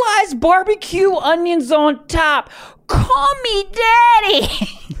caramelized barbecue onions on top. Call me daddy.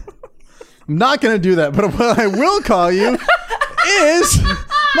 I'm not going to do that, but what I will call you is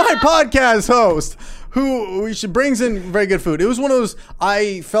my podcast host, who brings in very good food. It was one of those,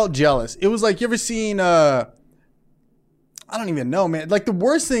 I felt jealous. It was like, you ever seen, I don't even know, man. Like the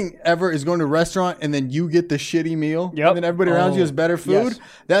worst thing ever is going to a restaurant and then you get the shitty meal. Yep. And then everybody around you has better food. Yes.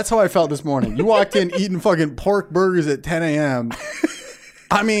 That's how I felt this morning. You walked in eating fucking pork burgers at 10 a.m.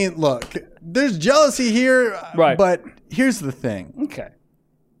 I mean, look, there's jealousy here. Right. But here's the thing. Okay.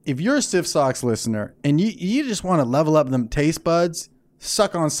 If you're a Stiff Socks listener and you just want to level up them taste buds,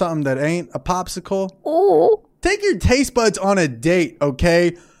 suck on something that ain't a popsicle, take your taste buds on a date,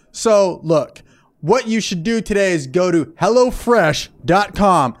 okay? So, look, what you should do today is go to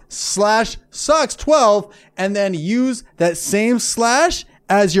HelloFresh.com/socks12 and then use that same slash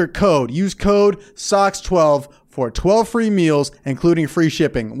as your code. Use code SOCKS12 for 12 free meals, including free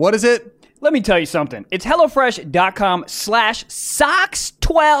shipping. What is it? Let me tell you something. It's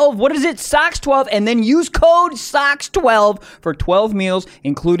HelloFresh.com/socks12. What is it? Socks12. And then use code socks12 for 12 meals,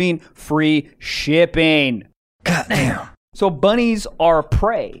 including free shipping. Goddamn. So bunnies are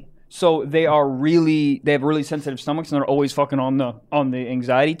prey. So they have really sensitive stomachs, and they're always fucking on the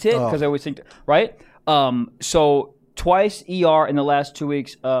anxiety tit because they always think, right? So twice ER in the last 2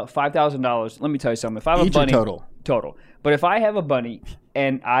 weeks, $5,000. Let me tell you something. If I have a bunny, total. But if I have a bunny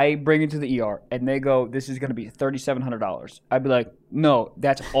and I bring it to the ER and they go, this is going to be $3,700, I'd be like, no,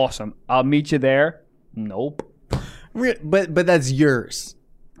 that's awesome. I'll meet you there. Nope. But that's yours.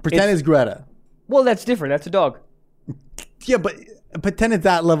 Pretend it's Greta. Well, that's different. That's a dog. Yeah, but pretend it's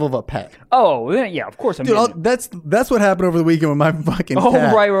that level of a pet. Oh, yeah, of course. Dude, that's what happened over the weekend with my fucking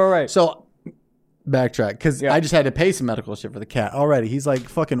cat. Oh, right. So, backtrack, because I just had to pay some medical shit for the cat already. He's like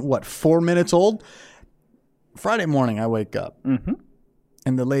fucking, 4 minutes old? Friday morning, I wake up,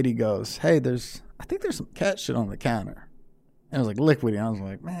 and the lady goes, hey, I think there's some cat shit on the counter. And it was like liquidy. I was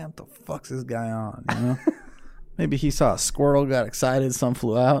like, man, what the fuck's this guy on? You know? Maybe he saw a squirrel, got excited, some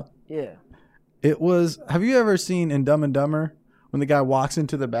flew out. Yeah. It was, have you ever seen in Dumb and Dumber when the guy walks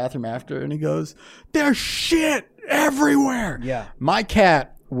into the bathroom after and he goes, there's shit everywhere. Yeah. My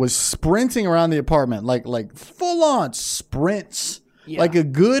cat was sprinting around the apartment, like full on sprints. Yeah. Like a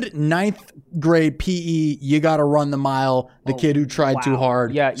good 9th grade PE, you got to run the mile. The kid who tried too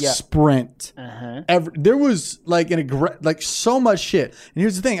hard. Yeah. Sprint. There was like so much shit. And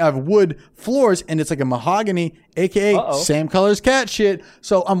here's the thing: I have wood floors, and it's like a mahogany, aka same color as cat shit.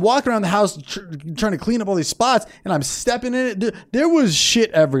 So I'm walking around the house trying to clean up all these spots, and I'm stepping in it. There was shit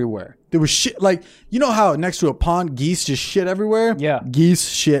everywhere. There was shit like, you know how next to a pond geese just shit everywhere? Yeah. Geese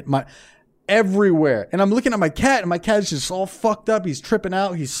shit everywhere. And I'm looking at my cat, and my cat is just all fucked up. He's tripping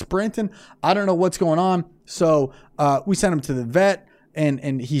out. He's sprinting. I don't know what's going on. So we sent him to the vet,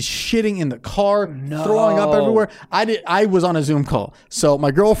 and he's shitting in the car, throwing up everywhere. I was on a Zoom call. So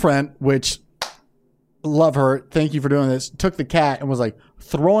my girlfriend, which love her, thank you for doing this, took the cat and was like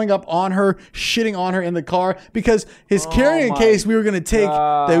throwing up on her, shitting on her in the car because his carrying case we were going to take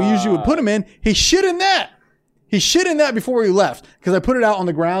that we usually would put him in, he shit in that. He shit in that before we left because I put it out on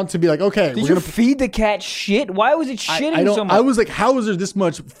the ground to be like, okay. Did you feed the cat shit? Why was it shitting so much? I was like, how is there this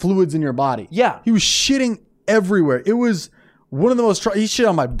much fluids in your body? Yeah. He was shitting everywhere. It was one of the most, he shit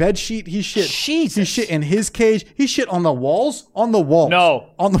on my bed sheet. He shit. Jesus. He shit in his cage. He shit on the walls. On the walls. No.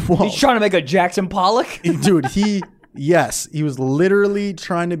 On the walls. He's trying to make a Jackson Pollock? Dude, he was literally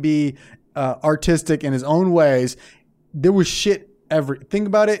trying to be artistic in his own ways. There was shit think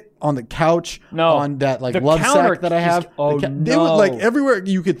about it on the couch, on that like love sack that I have. It was like everywhere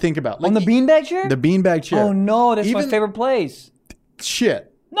you could think about. Like, on the beanbag chair? The beanbag chair. Oh no, that's my favorite place.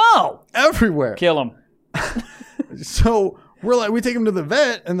 Shit. No. Everywhere. Kill him. So we're like, we take him to the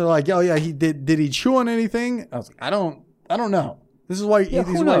vet, and they're like, oh yeah, he did he chew on anything? I was like, I don't know. This is why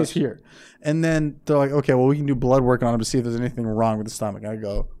he's here. And then they're like, okay, well, we can do blood work on him to see if there's anything wrong with the stomach. I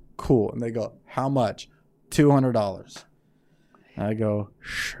go, cool. And they go, how much? $200. I go,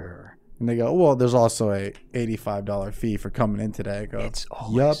 sure. And they go, well, there's also a $85 fee for coming in today. I go,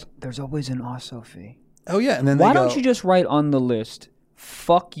 there's always an also fee. Oh yeah. And then why don't you just write on the list,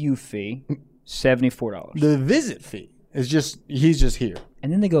 fuck you fee, $74. The visit fee is he's just here.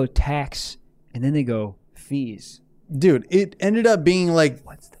 And then they go tax, and then they go fees. Dude, it ended up being like,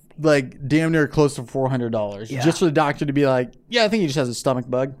 what's the fee? like damn near close to $400 just for the doctor to be like, yeah, I think he just has a stomach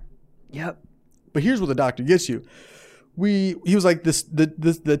bug. Yep. But here's what the doctor gets you. He was like,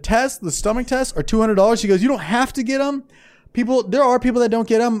 the stomach tests are $200. He goes, you don't have to get them. There are people that don't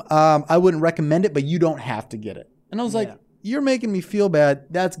get them. I wouldn't recommend it, but you don't have to get it. And I was like, you're making me feel bad.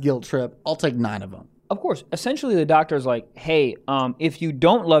 That's guilt trip. I'll take 9 of them. Of course. Essentially, the doctor's like, hey, if you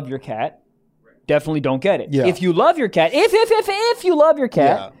don't love your cat, definitely don't get it. Yeah. If you love your cat, if you love your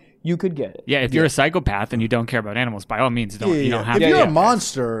cat, you could get it. Yeah, if you're a psychopath and you don't care about animals, by all means, you don't have if to. you're a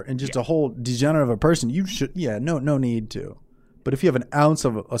monster and just a whole degenerate of a person, you should. Yeah, no need to. But if you have an ounce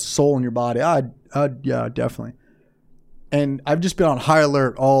of a soul in your body, yeah, definitely. And I've just been on high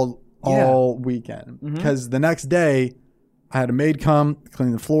alert all weekend because the next day I had a maid come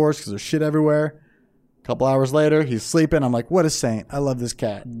clean the floors because there's shit everywhere. A couple hours later, he's sleeping. I'm like, what a saint! I love this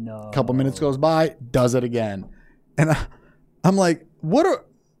cat. No. A couple minutes goes by, does it again, and I'm like,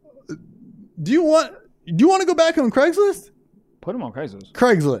 Do you want to go back on Craigslist? Put them on Craigslist.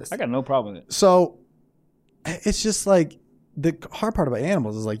 Craigslist. I got no problem with it. So it's just like the hard part about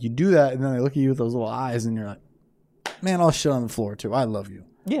animals is like you do that and then they look at you with those little eyes and you're like, man, I'll shit on the floor too. I love you.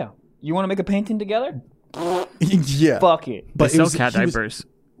 Yeah. You want to make a painting together? Yeah. Fuck it. They sell cat diapers.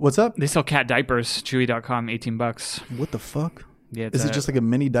 What's up? They sell cat diapers. Chewy.com, $18. What the fuck? Yeah, is it just like a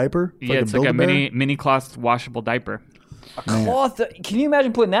mini diaper? Yeah, it's like a mini cloth washable diaper. A cloth. Can you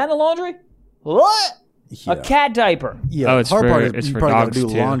imagine putting that in the laundry? What? Yeah. A cat diaper. Yeah. Oh, it's hard part is it's you for probably dogs gotta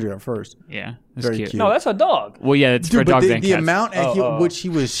do too. laundry at first. Yeah, it's Very cute. cute. No, that's a dog. Well, yeah, it's for Dude, but dogs the and cats. amount at which he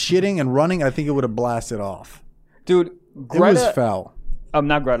was shitting and running, I think it would have blasted off. Dude, Greta. It was foul.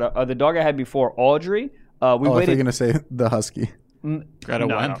 Not Greta. The dog I had before, Audrey. We I thought you waited. were gonna say the husky. Greta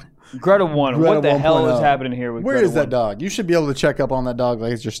won. No. Greta won. Greta What the hell is 1.0. happening here with Where Greta is that 1? dog? You should be able to check up on that dog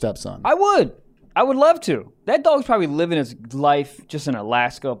like it's your stepson. I would love to. That dog's probably living his life just in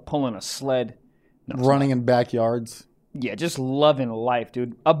Alaska, pulling a sled. No, running in backyards. Yeah, just loving life,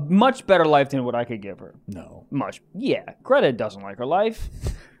 dude. A much better life than what I could give her. No. Much. Yeah, Greta doesn't like her life.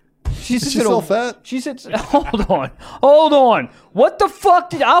 She's Is she still fat? She sits. Hold on. What the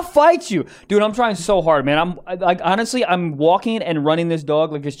fuck I'll fight you, dude. I'm trying so hard, man. I'm like honestly, I'm walking and running this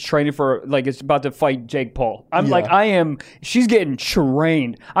dog like it's training for like it's about to fight Jake Paul. I'm Yeah. like I am. She's getting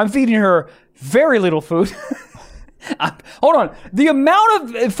trained. I'm feeding her very little food. Hold on. The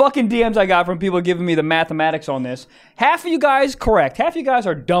amount of fucking DMs I got from people giving me the mathematics on this, half of you guys correct. Half of you guys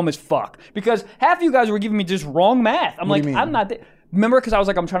are dumb as fuck because half of you guys were giving me just wrong math. I'm What like, do you mean? I'm not. Remember, because I was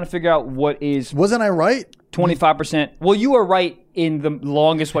like, I'm trying to figure out what is Wasn't I right? 25%. Well, you were right in the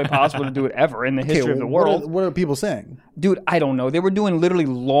longest way possible to do it ever in the history of the world. What are people saying? Dude, I don't know. They were doing literally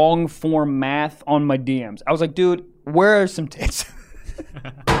long form math on my DMs. I was like, dude, where are some tits?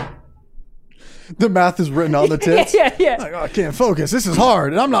 The math is written on the tits. yeah. Like, oh, I can't focus. This is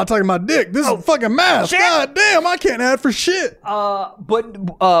hard. And I'm not talking about dick. This is fucking math. shit. God damn, I can't add for shit. But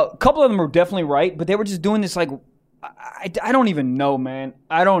a couple of them were definitely right, but they were just doing this like, I don't even know, man.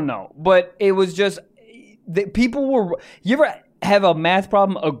 I don't know. But it was just, people were, you ever have a math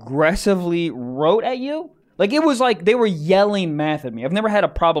problem aggressively wrote at you? Like it was like they were yelling math at me. I've never had a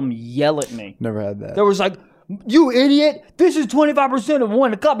problem yell at me. Never had that. There was like, you idiot, this is 25% of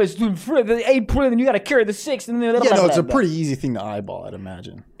one cup. It's the 8 then you got to carry the 6. And then yeah, no, it's a pretty easy thing to eyeball, I'd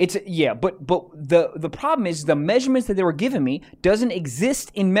imagine. It's but the problem is the measurements that they were giving me doesn't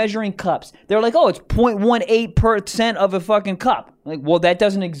exist in measuring cups. They're like, oh, it's 0.18% of a fucking cup. Like, well, that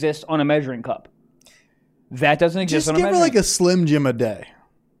doesn't exist on a measuring cup. That doesn't exist Just on a give her measuring like a Slim Jim a day.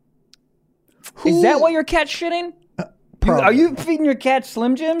 Is that why your cat's shitting? Probably. Are you feeding your cat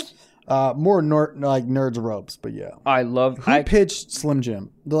Slim Jims? More like Nerds ropes, but yeah. I love. Who pitched Slim Jim?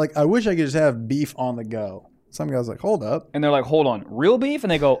 They're like, I wish I could just have beef on the go. Some guy's like, hold up. And they're like, hold on, real beef?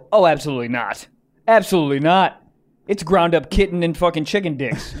 And they go, oh, absolutely not. Absolutely not. It's ground up kitten and fucking chicken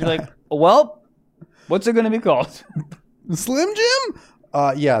dicks. You're like, well, what's it going to be called? Slim Jim?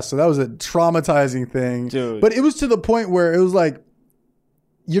 Yeah, so that was a traumatizing thing. Dude. But it was to the point where it was like,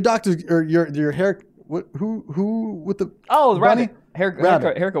 your doctor, or your hair, who with the Oh, the bunny? rabbit.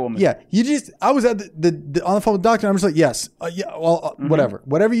 Haircut woman. Yeah, I was at the on the phone with the doctor, and I'm just like, yes,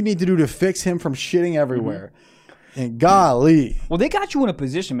 whatever you need to do to fix him from shitting everywhere. And golly, Well, they got you in a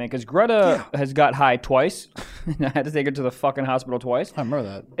position, man, because Greta has got high twice. I had to take her to the fucking hospital twice. I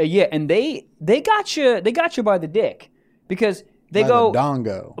remember that. Yeah, and they got you by the dick because they By go the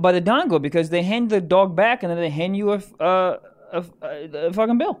dongo. by the dongo because they hand the dog back and then they hand you a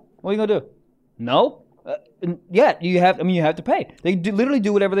fucking bill. What are you gonna do? No. Yeah, you have to pay. They literally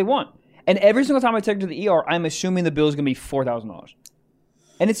do whatever they want. And every single time I take her to the ER, I'm assuming the bill is gonna be $4,000.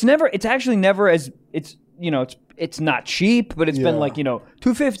 And it's actually never as it's it's not cheap, but it's been like, you know,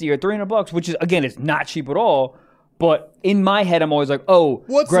 $250 or $300, which is, again, it's not cheap at all. But in my head, I'm always like, oh,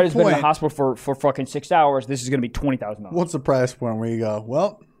 What's Greta's the been in the point? hospital for fucking 6 hours. This is going to be $20,000. What's the price point where you go,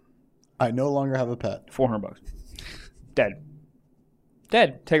 well, I no longer have a pet? $400. Dead.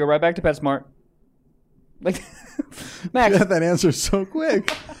 Take it right back to PetSmart. Like, Max. You got that answer so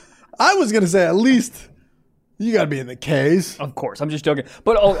quick. I was going to say at least you got to be in the K's. Of course, I'm just joking.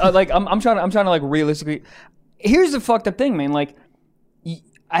 But like, I'm trying to like realistically. Here's the fucked up thing, man. Like,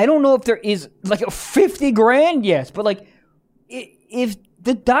 I don't know if there is like a 50 grand. Yes, but like, if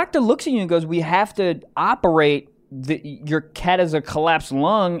the doctor looks at you and goes, "We have to operate your cat has a collapsed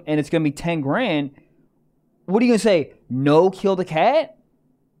lung and it's gonna be 10 grand," what are you gonna say? No, kill the cat.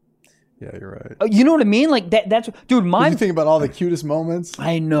 Yeah, you're right. You know what I mean? Like that's dude. You think about all the cutest moments.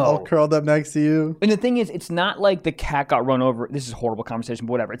 I know. All curled up next to you. And the thing is, it's not like the cat got run over. This is a horrible conversation,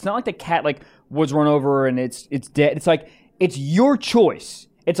 but whatever. It's not like the cat like was run over and it's dead. It's like it's your choice.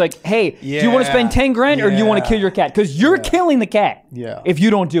 It's like, hey, do you want to spend 10 grand or do you want to kill your cat? Because you're killing the cat. Yeah. If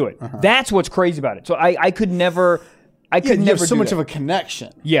you don't do it, that's what's crazy about it. So I could never. You have so much of a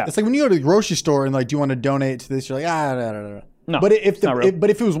connection. Yeah. It's like when you go to the grocery store and like, do you want to donate to this? You're like, no. No, but if not real.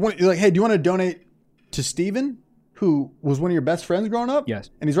 but if it was one, you're like, hey, do you want to donate to Steven, who was one of your best friends growing up? Yes.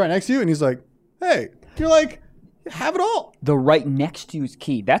 And he's right next to you, and he's like, hey, you're like, have it all. The right next to you is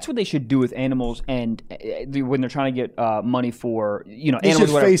key. That's what they should do with animals, and when they're trying to get money for They animals. should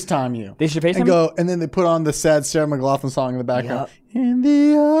Whatever. FaceTime you. They should FaceTime and you? go, and then they put on the sad Sarah McLachlan song in the background. In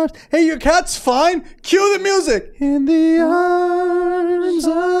the arms, hey, your cat's fine. Cue the music. In the arms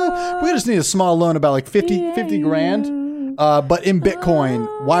of. We just need a small loan, about like 50 grand. But in Bitcoin,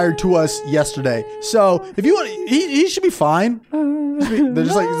 wired to us yesterday. So if you want, he should be fine. They're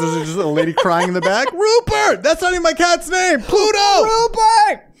just like there's just a lady crying in the back. Rupert, that's not even my cat's name. Pluto.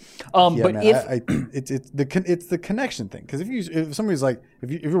 Rupert. Yeah, but man, it's the connection thing. Because if somebody's like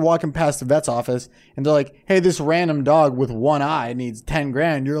if you're walking past the vet's office and they're like, hey, this random dog with one eye needs 10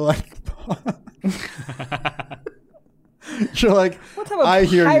 grand, you're like, what type of I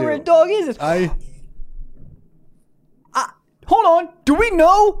hear pirate you. dog is this? Hold on. Do we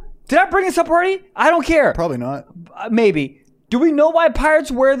know? Did I bring this up already? I don't care. Probably not. Maybe. Do we know why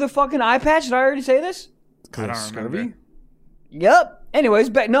pirates wear the fucking eye patch? Did I already say this? I don't remember. Yep.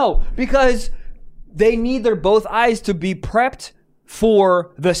 Anyways, no, because they need their both eyes to be prepped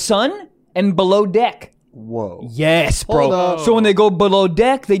for the sun and below deck. Whoa. Yes, bro. Hold up. So when they go below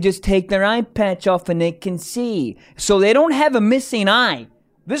deck, they just take their eye patch off and they can see. So they don't have a missing eye.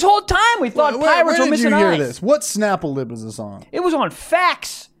 This whole time we thought pirates were missing eyes. Where did you hear this? What Snapple lib was this on? It was on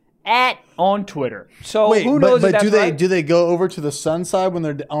Facts on Twitter. So Wait, who knows? but if that's right? do they go over to the sun side when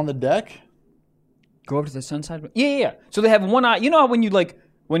they're on the deck? Go over to the sun side? Yeah. So they have one eye. You know how when you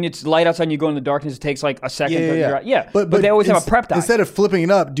when it's light outside and you go in the darkness, it takes like a second. Yeah. But they always have a prepped eye. Instead of flipping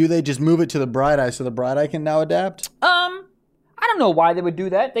it up, do they just move it to the bright eye so the bright eye can now adapt? I don't know why they would do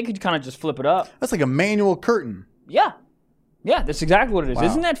that. They could kind of just flip it up. That's like a manual curtain. Yeah, that's exactly what it is. Wow.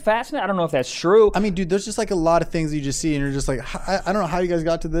 Isn't that fascinating? I don't know if that's true. I mean, dude, there's just like a lot of things you just see and you're just like, I don't know how you guys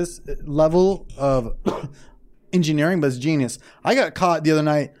got to this level of engineering, but it's genius. I got caught the other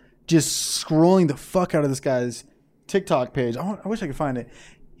night just scrolling the fuck out of this guy's TikTok page. I wish I could find it.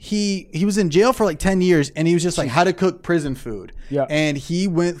 He was in jail for like 10 years and he was just like how to cook prison food. Yeah. And he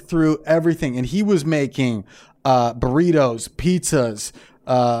went through everything and he was making burritos, pizzas,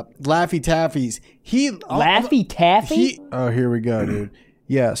 Laffy Taffies. Laffy Taffy? Oh, here we go, dude.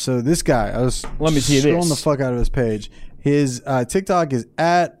 Yeah, so this guy, I was Let me see scrolling this. the fuck out of his page. His TikTok is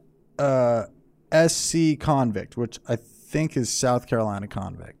at SC Convict, which I think is South Carolina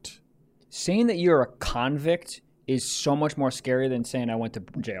Convict. Saying that you're a convict is so much more scary than saying I went to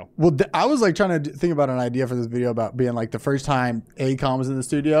jail. Well, I was like trying to think about an idea for this video about being like the first time Akon was in the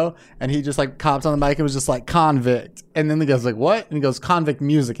studio and he just like copped on the mic and was just like convict. And then the guy's like, what? And he goes, convict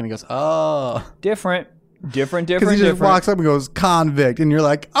music. And he goes, oh. Different. Because he just walks up and goes, convict. And you're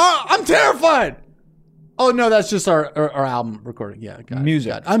like, oh, I'm terrified. Oh, no, that's just our album recording. Yeah. God,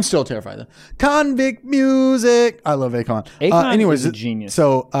 Music. God. I'm still terrified though. Convict music. I love Akon. Akon is a genius.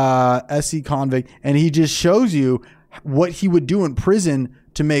 So SC Convict. And he just shows you what he would do in prison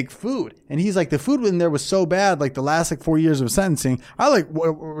to make food. And he's like, the food in there was so bad, like the last like 4 years of sentencing. I like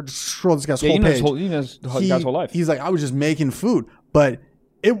scroll this guy's whole page. He knows his guy's whole life. He's like, I was just making food. But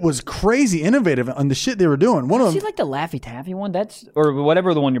it was crazy innovative on the shit they were doing. One of Is them, he like the Laffy Taffy one? Or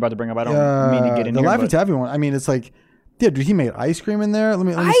whatever the one you're about to bring up. I don't mean to get in the here. Laffy Taffy one. I mean, it's like, yeah, dude, he made ice cream in there. Let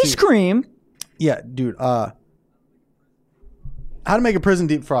me Ice see. cream? Yeah, dude. How to make a prison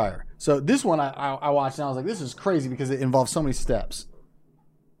deep fryer. So this one I watched and I was like, this is crazy because it involves so many steps.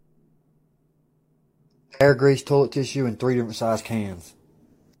 Hair grease, toilet tissue, in 3 different size cans.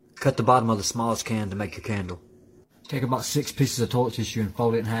 Cut the bottom of the smallest can to make your candle. Take about 6 pieces of toilet tissue and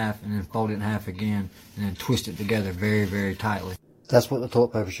fold it in half, and then fold it in half again, and then twist it together very, very tightly. That's what the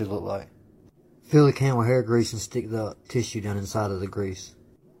toilet paper should look like. Fill the can with hair grease and stick the tissue down inside of the grease.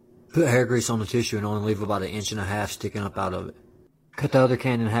 Put hair grease on the tissue and only leave about 1.5 inches sticking up out of it. Cut the other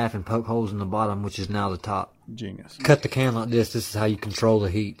can in half and poke holes in the bottom, which is now the top. Genius. Cut the can like this. This is how you control the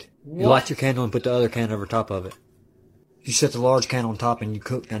heat. You light your candle and put the other can over top of it. You set the large can on top and you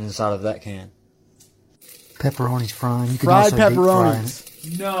cook down inside of that can. Pepperoni's frying. You can Fried also deep fry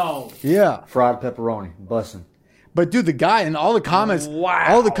pepperonis. No. Yeah. Fried pepperoni. Bussin'. But dude, the guy in all the comments,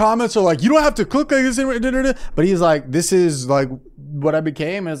 all the comments are like, you don't have to cook like this. But he's like, this is like what I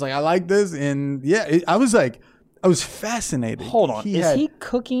became. And it's like, I like this. And yeah, I was fascinated. Hold on. Is had- he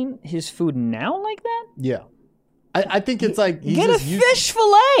cooking his food now like that? Yeah. I think it's like, he's Get a just used- fish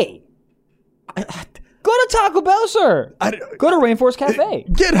fillet. Go to Taco Bell, sir. Go to Rainforest Cafe.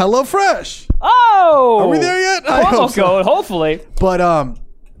 Get HelloFresh. Oh. Are we there yet? I hope Almost so. going, hopefully. But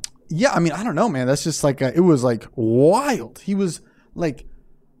yeah, I mean, I don't know, man. That's just like it was like wild. He was like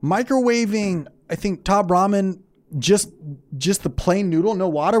microwaving, I think, top ramen, just the plain noodle, no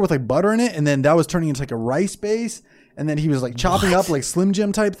water, with like butter in it, and then that was turning into like a rice base, and then he was like chopping up like Slim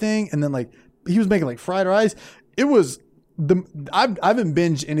Jim type thing, and then like he was making like fried rice. It was I haven't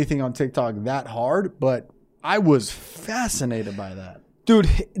binged anything on TikTok that hard, but I was fascinated by that. Dude,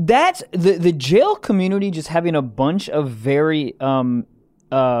 that's the jail community just having a bunch of very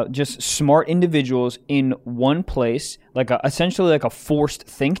just smart individuals in one place, like essentially like a forced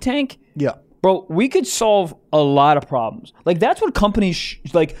think tank. Yeah. Bro, we could solve a lot of problems. Like that's what companies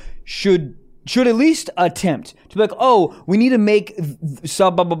should at least attempt to be like, oh, we need to make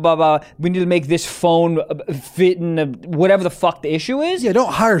we need to make this phone fit in whatever the fuck the issue is. Yeah,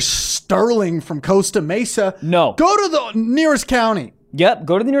 don't hire Sterling from Costa Mesa. No. Go to the nearest county. Yep,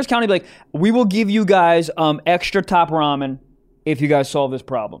 go to the nearest county and be like, we will give you guys extra top ramen if you guys solve this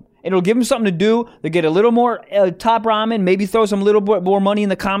problem. It'll give them something to do. They get a little more top ramen, maybe throw some little bit more money in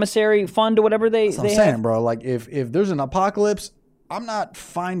the commissary fund or whatever they That's what I'm saying, bro. Like if there's an apocalypse, I'm not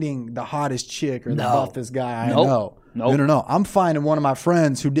finding the hottest chick or the buffest guy I know. No. I'm finding one of my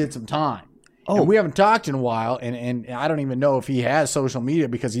friends who did some time. Oh. And we haven't talked in a while, and I don't even know if he has social media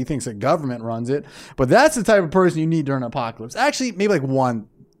because he thinks the government runs it. But that's the type of person you need during an apocalypse. Actually, maybe like one.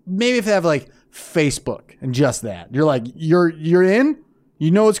 Maybe if they have like Facebook and just that. You're like, you're in? You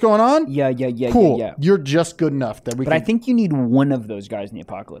know what's going on? Yeah. Cool. Yeah. You're just good enough that we But can... I think you need one of those guys in the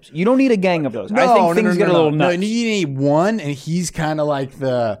apocalypse. You don't need a gang of those. I think things get a little nuts. No, you need one, and he's kind of like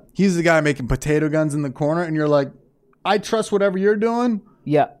he's the guy making potato guns in the corner, and you're like, I trust whatever you're doing.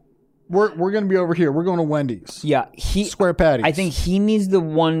 Yeah. We're going to be over here. We're going to Wendy's. Yeah. Square patties. I think he needs the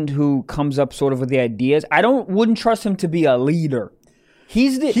one who comes up sort of with the ideas. Wouldn't trust him to be a leader.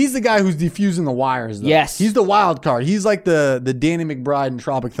 He's the guy who's defusing the wires, though. Yes. He's the wild card. He's like the Danny McBride in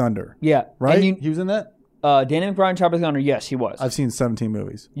Tropic Thunder. Yeah. Right? He was in that? Danny McBride in Tropic Thunder, yes, he was. I've seen 17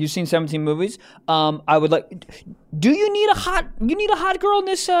 movies. You've seen 17 movies. I would like. Do you need a hot girl in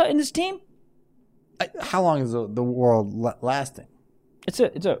this team? How long is the world lasting? It's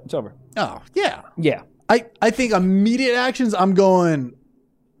over. Oh, yeah. Yeah. I think immediate actions, I'm going,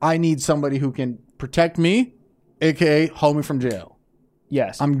 I need somebody who can protect me, a.k.a. hold me from jail.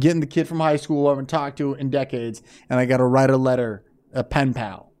 Yes. I'm getting the kid from high school I haven't talked to in decades, and I got to write a letter, a pen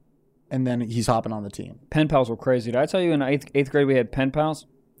pal, and then he's hopping on the team. Pen pals were crazy. Did I tell you in eighth grade we had pen pals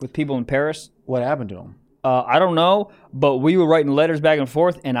with people in Paris? What happened to him? I don't know, but we were writing letters back and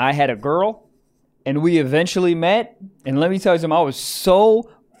forth, and I had a girl, and we eventually met, and let me tell you something, I was so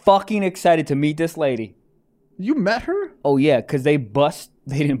fucking excited to meet this lady. You met her? Oh, yeah, because they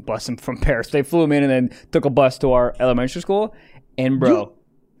didn't bus him from Paris. They flew him in and then took a bus to our elementary school. And, bro.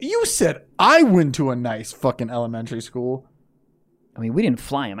 You said I went to a nice fucking elementary school. I mean, we didn't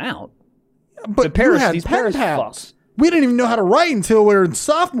fly him out. But Paris, you had these pen Paris pals. fucks. We didn't even know how to write until we were in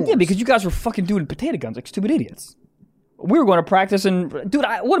sophomores. Yeah, because you guys were fucking doing potato guns like stupid idiots. We were going to practice and, dude,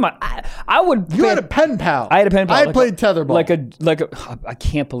 what am I would. You had a pen pal. I had a pen pal. I played tetherball. Like a. I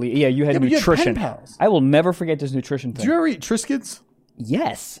can't believe. Yeah, you had nutrition. You had pen pals. I will never forget this nutrition thing. Did you ever eat Triscuits?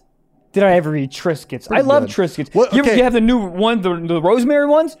 Yes. Did I ever eat Triscuits? I love Triscuits. What, you have the new one, the rosemary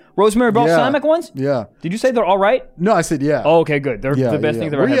ones, rosemary balsamic ones. Yeah. Did you say they're all right? No, I said yeah. Oh, okay, good. They're the best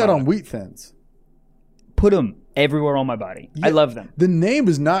things I've ever had. Where you at on Wheat Thins? Put them everywhere on my body. Yeah, I love them. The name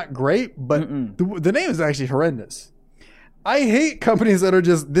is not great, but the name is actually horrendous. I hate companies that are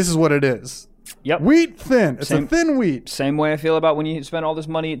just, this is what it is. Yep. Wheat thin. It's a thin wheat. Same way I feel about when you spend all this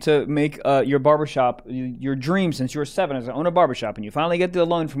money to make your barbershop, your dream since you were 7 is to own a barbershop, and you finally get the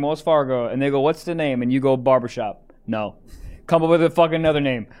loan from Wells Fargo, and they go, what's the name? And you go, barbershop. No. Come up with a fucking another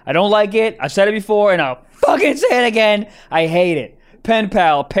name. I don't like it. I've said it before, and I'll fucking say it again. I hate it. Pen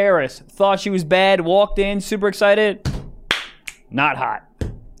pal, Paris, thought she was bad, walked in, super excited. Not hot.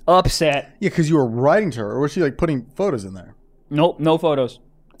 Upset. Yeah, because you were writing to her, or was she like putting photos in there? Nope, no photos.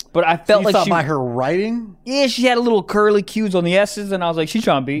 But I felt You like thought she... by her writing? Yeah, she had a little curly Q's on the S's, and I was like, she's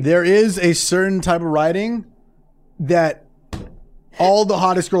trying to beat. There is a certain type of writing that all the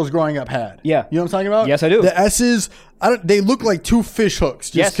hottest girls growing up had. Yeah. You know what I'm talking about? Yes, I do. The S's, they look like 2 fish hooks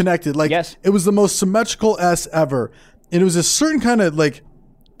just Yes. connected. Like, Yes. it was the most symmetrical S ever. And it was a certain kind of like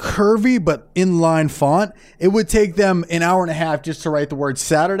curvy but inline font. It would take them an hour and a half just to write the word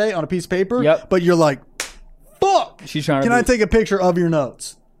Saturday on a piece of paper. Yep. But you're like, fuck. She's trying to Can I beat. take a picture of your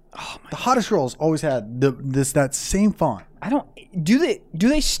notes? The hottest girls always had that same font. I don't... Do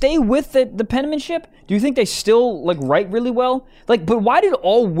they stay with the penmanship? Do you think they still like write really well? Like, but why did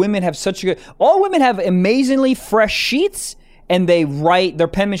all women have such a good... All women have amazingly fresh sheets, and they write... Their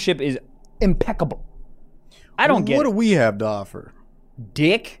penmanship is impeccable. I don't get What it. do we have to offer?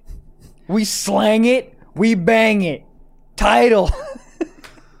 Dick. We slang it. We bang it. Title.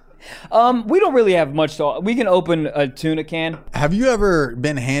 We don't really have much to... We can open a tuna can. Have you ever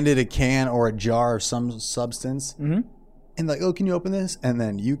been handed a can or a jar of some substance and like, oh, can you open this? And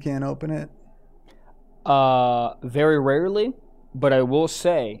then you can't open it? Very rarely, but I will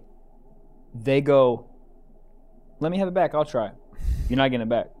say, they go, let me have it back. I'll try. You're not getting it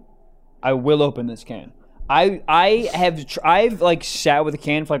back. I will open this can. I've like sat with a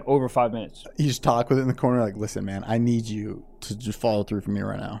can for like over 5 minutes. You just talk with it in the corner like, listen, man, I need you to just follow through for me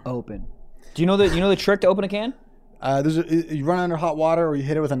right now. Open. Do you know the trick to open a can? You run under hot water or you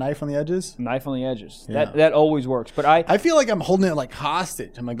hit it with a knife on the edges. Knife on the edges. Yeah. That always works. But I I feel like I'm holding it like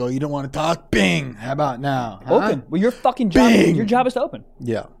hostage. I'm like, oh, you don't want to talk? Bing. How about now? Huh? open. Well, your fucking job. Bing. Your job is to open.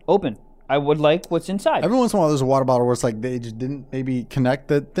 Yeah. Open. I would like what's inside, Every once in a while, there's a water bottle where it's like they just didn't maybe connect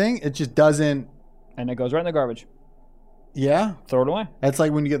the thing. It just doesn't. and it goes right in the garbage. Yeah. Throw it away. That's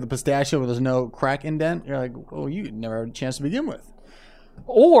like when you get the pistachio where there's no crack indent. You're like, oh, you never had a chance to begin with.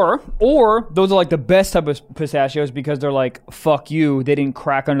 Or those are like the best type of pistachios because they're like, fuck you, they didn't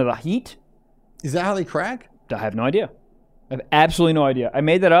crack under the heat. Is that how they crack? I have no idea. I have absolutely no idea. I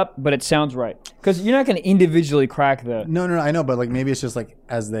made that up, but it sounds right. Because you're not going to individually crack the... No, I know, but like maybe it's just like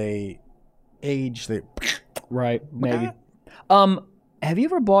as they age, they. Right, maybe. Have you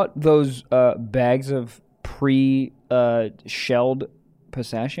ever bought those bags of pre-shelled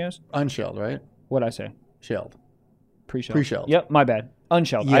pistachios? Unshelled, right? What'd I say? Shelled. Pre-shelled. Pre-shelled. Yep, my bad.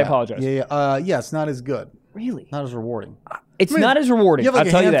 Unshelled. I apologize. Yeah. Yeah, it's not as good. Really? Not as rewarding. It's not as rewarding. You have like I'll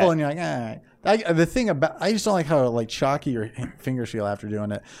a tell you handful that. and you're like, the thing about, I just don't like how like chalky your fingers feel after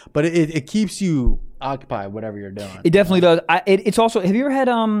doing it, but it keeps you occupied, whatever you're doing. It definitely does. It's also. Have you ever had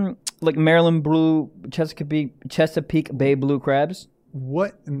like Maryland blue Chesapeake Bay blue crabs?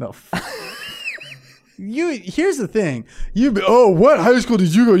 What in the? Here's the thing. What high school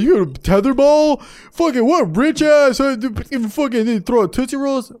did you go? You go to tetherball? Fucking what rich ass? Even fucking throw a Tootsie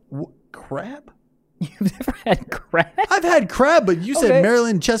Rolls? Crab? You've never had crab? I've had crab, but you said Okay.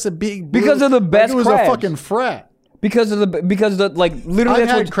 Maryland Chesapeake Blue, Because of the best like it was crabs. a fucking frat. Because of the like literally I've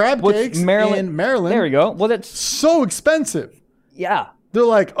that's had what, crab what's cakes Maryland. in Maryland. There we go. Well, that's So expensive. yeah. They're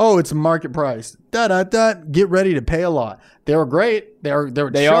like, oh, it's market price. Get ready to pay a lot. They were great. They are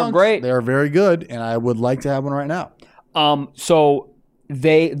are great. They are very good, and I would like to have one right now. So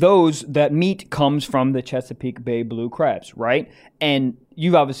that meat comes from the Chesapeake Bay blue crabs, right? And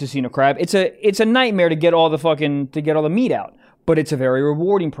you've obviously seen a crab. It's a nightmare to get all the meat out, but it's a very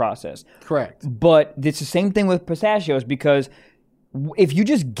rewarding process. Correct. But it's the same thing with pistachios because if you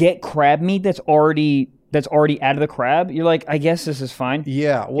just get crab meat that's already out of the crab, you're like, I guess this is fine.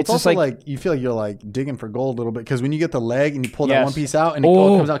 Yeah. Well, it's just also like you feel like you're like digging for gold a little bit because when you get the leg and you pull that Yes. one piece out and it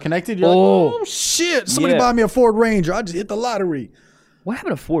all comes out connected, you're like, oh shit! Somebody Yeah. buy me a Ford Ranger. I just hit the lottery. What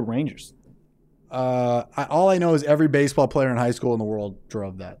happened to Ford Rangers? All I know is every baseball player in high school in the world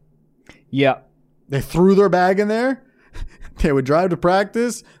drove that. Yeah. They threw their bag in there. They would drive to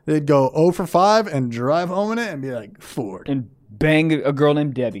practice. They'd go 0 for 5 and drive home in it and be like, Ford. And bang a girl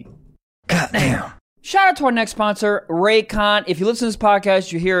named Debbie. Goddamn. Shout out to our next sponsor, Raycon. If you listen to this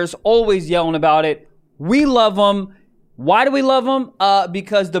podcast, you hear us always yelling about it. We love them. Why do we love them?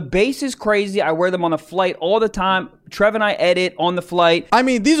 Because the bass is crazy. I wear them on the flight all the time. Trev and I edit on the flight. I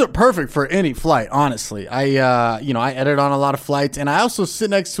mean, these are perfect for any flight, honestly. I edit on a lot of flights, and I also sit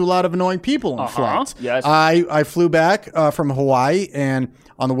next to a lot of annoying people on flights. Yes. I flew back from Hawaii, and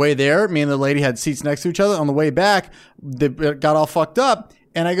On the way there, me and the lady had seats next to each other. On the way back, they got all fucked up.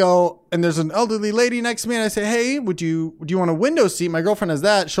 And I go, and there's an elderly lady next to me, and I say, hey, do you want a window seat? My girlfriend has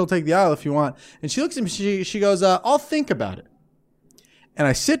that. She'll take the aisle if you want. And she looks at me, she goes, I'll think about it. And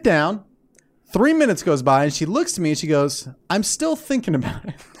I sit down. 3 minutes goes by, and she looks to me, and she goes, I'm still thinking about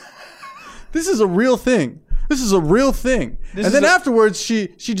it. This is a real thing. This is a real thing. And then afterwards, she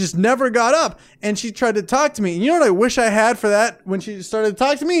just never got up, and she tried to talk to me. And you know what I wish I had for that when she started to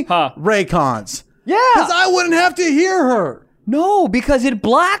talk to me? Raycons. Yeah. Because I wouldn't have to hear her. No, because it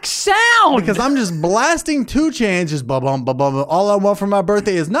blocks sound. Because I'm just blasting 2 Chainz, just blah. All I want for my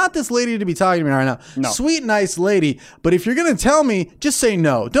birthday is not this lady to be talking to me right now. No. Sweet, nice lady. But if you're going to tell me, just say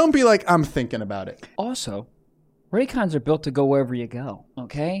no. Don't be like, I'm thinking about it. Also, Raycons are built to go wherever you go,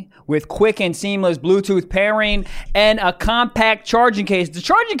 okay? With quick and seamless Bluetooth pairing and a compact charging case. The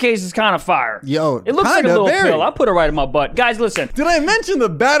charging case is kind of fire. Yo, it looks like a kinda, little very. pill. I'll put it right in my butt. Guys, listen. Did I mention the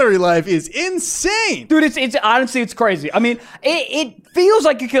battery life is insane? Dude, it's honestly, it's crazy. I mean, it feels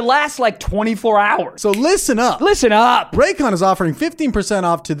like it could last like 24 hours. So listen up. Listen up. Raycon is offering 15%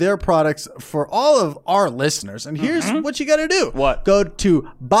 off to their products for all of our listeners. And here's what you got to do. What? Go to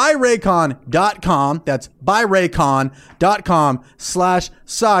buyraycon.com. That's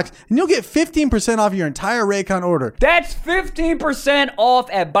buyraycon.com/socks. And you'll get 15% off your entire Raycon order. That's 15% off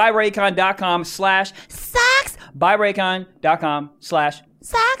at buyraycon.com/socks.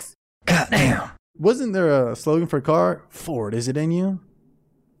 Buyraycon.com/socks. Goddamn. Wasn't there a slogan for a car? Ford, is it in you?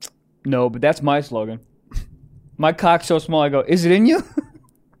 No, but that's my slogan. My cock's so small, I go, is it in you?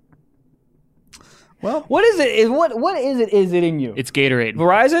 Well, what is it? What is it? Is it in you? It's Gatorade.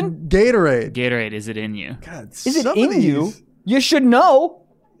 Verizon? Gatorade. Gatorade, is it in you? God, Is it in you? You should know.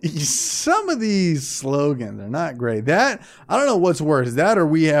 Some of these slogans are not great. That, I don't know what's worse, that or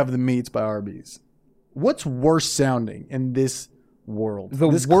we have the meats by Arby's. What's worse sounding in this world?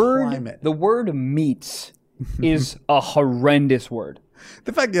 This climate? The word meats is a horrendous word.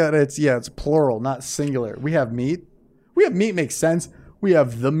 The fact that it's plural, not singular. We have meat. We have meat makes sense. We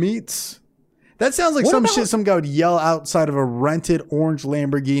have the meats. That sounds like some guy would yell outside of a rented orange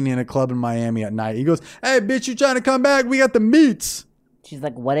Lamborghini in a club in Miami at night. He goes, hey, bitch, you trying to come back? We got the meats. She's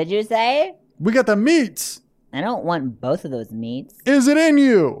like, what did you say? We got the meats. I don't want both of those meats. Is it in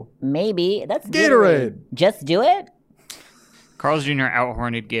you? Maybe. That's Gatorade. Just do it? Carl's Jr.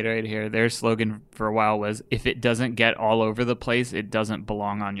 out-horned Gatorade here. Their slogan for a while was, if it doesn't get all over the place, it doesn't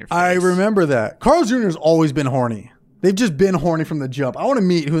belong on your face. I remember that. Carl's Jr. has always been horny. They've just been horny from the jump. I want to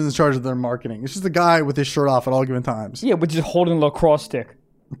meet who's in charge of their marketing. It's just a guy with his shirt off at all given times. Yeah, but just holding a lacrosse stick.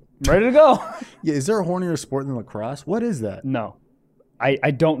 Ready to go. Yeah, is there a hornier sport than lacrosse? What is that? No.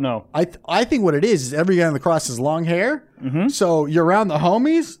 I don't know. I think what it is every guy in lacrosse has long hair. Mm-hmm. So you're around the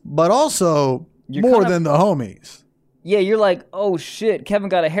homies, but also you're more than the homies. Yeah, you're like, oh shit, Kevin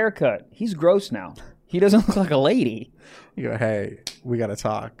got a haircut. He's gross now. He doesn't look like a lady. You go, hey, we got to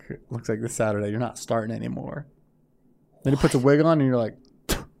talk. Looks like this Saturday you're not starting anymore. Then he puts a wig on and you're like,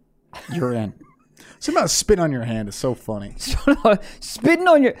 you're in. Something about spit on your hand is so funny. Spitting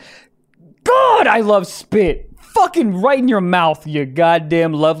on your... God, I love spit. Fucking right in your mouth, you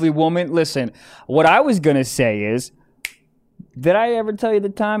goddamn lovely woman. Listen, what I was going to say is, did I ever tell you the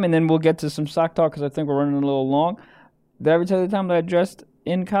time, and then we'll get to some sock talk because I think we're running a little long. Did I ever tell you the time that I dressed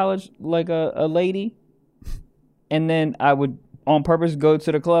in college like a lady? And then I would, on purpose, go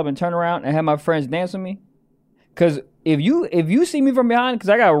to the club and turn around and have my friends dance with me? Because if you see me from behind, because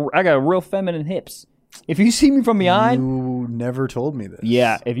I got real feminine hips. If you see me from behind, you never told me this.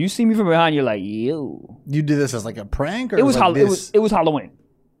 Yeah, if you see me from behind, you're like, ew. You did this as like a prank, or it was like it was Halloween,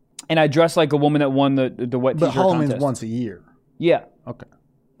 and I dressed like a woman that won the wet t-shirt Halloween's contest. once a year. Yeah. Okay.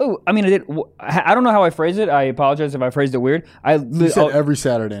 Oh, I mean, I don't know how I phrased it. I apologize if I phrased it weird. You said every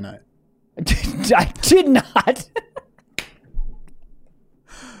Saturday night. I did not.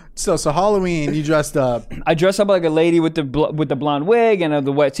 So Halloween, you dressed up. I dressed up like a lady with the blonde wig and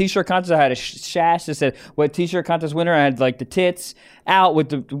the wet t-shirt contest. I had a sash that said wet t-shirt contest winner. I had like the tits out with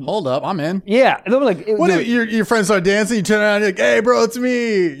the. Hold up, I'm in. Yeah, and they were like, what if your friends start dancing? You turn around, and you're like, "Hey, bro, it's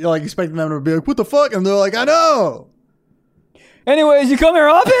me." You're like expecting them to be like, "What the fuck?" And they're like, "I know." Anyways, you come here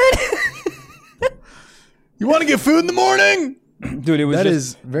often? You want to get food in the morning? Dude, it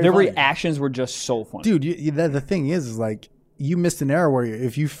was very their funny. reactions were just so funny. Dude, the thing is like you missed an era where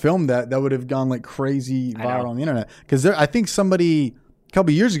if you filmed that would have gone like crazy viral on the internet. Because I think somebody a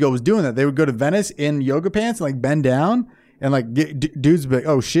couple years ago was doing that. They would go to Venice in yoga pants and like bend down and like dudes be like,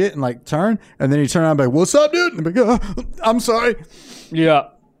 "Oh shit," and like turn, and then you turn around and be like, "What's up, dude?" And be like, "Oh, I'm sorry." Yeah.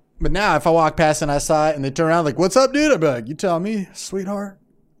 But now if I walk past and I saw it and they turn around like, "What's up, dude?" I'd be like, "You tell me, sweetheart,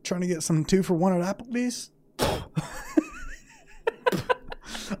 trying to get some 2 for $1 at Applebee's?"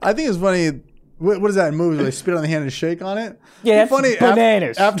 I think it's funny. What is that in movies where they spit on the hand and shake on it? Yeah, It's that's funny.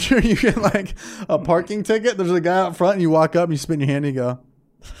 bananas. After you get like a parking ticket, there's a guy out front, and you walk up and you spit in your hand and you go.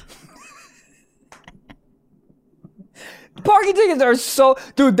 Parking tickets are so,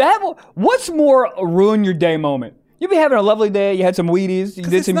 dude. What's more a ruin your day moment? You be having a lovely day. You had some Wheaties. You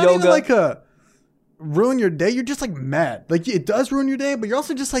did It's some not yoga. even like a ruin your day. You're just like mad. Like it does ruin your day, but you're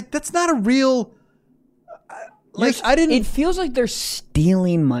also just like that's not a real. Like I didn't. It feels like they're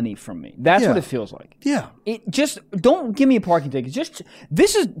stealing money from me. That's what Yeah. it feels like. Yeah. It just don't give me a parking ticket. Just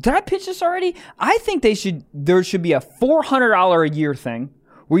this is. Did I pitch this already? I think there should be a $400 a year thing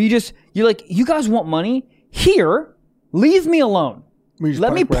where you're like, you guys want money here? Leave me alone. We just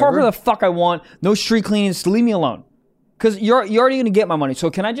Let me park wherever. where the fuck I want. No street cleaning. Just leave me alone. Because you're already gonna get my money. So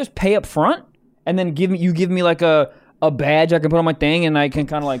can I just pay up front and then give me like a badge I can put on my thing and I can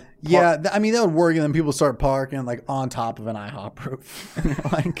kind of like Yeah, I mean that would work, and then people start parking like on top of an IHOP roof, and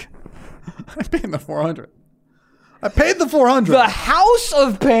you're like, I paid the $400. I paid the $400. The House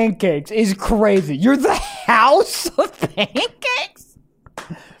of Pancakes is crazy. You're the House of Pancakes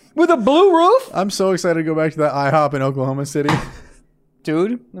with a blue roof, I'm so excited to go back to that IHOP in Oklahoma City.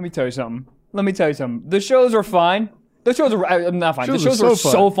 dude. Let me tell you something. The shows are fine. The shows are not fine. Shows the are shows so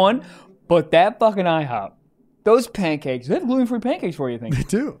are so fun, but that fucking IHOP, those pancakes, they have gluten-free pancakes for you. Think They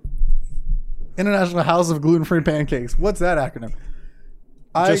do. International House of Gluten-Free Pancakes. What's that acronym?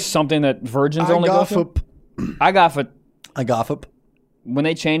 just something that virgins only go to. I got for IGOFUP. when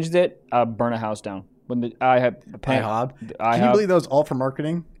they changed it. I burn a house down. When I had IHOB. Can you IHOB. believe that was all for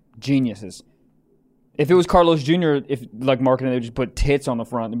marketing? Geniuses. If it was Carlos Jr., if like marketing, they would just put tits on the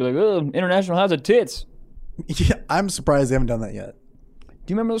front. They'd be like, "Oh, International House of Tits." Yeah, I'm surprised they haven't done that yet. Do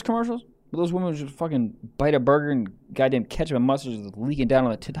you remember those commercials? Where those women would just fucking bite a burger and goddamn ketchup and mustard is leaking down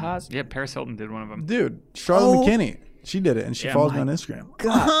on the titas? Yeah, Paris Hilton did one of them. Dude, Charlotte Oh. McKinney. She did it, and she follows me on Instagram.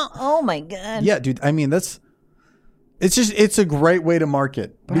 Oh my god. Yeah, dude. I mean, it's a great way to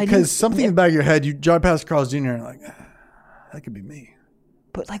market I didn't- because something in the back of your head, you drive past Carl's Jr. and you're like, that could be me.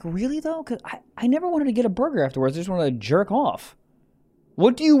 But like, really though? Because I never wanted to get a burger afterwards. I just wanted to jerk off.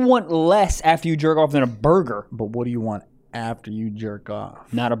 What do you want less after you jerk off than a burger? But what do you want after you jerk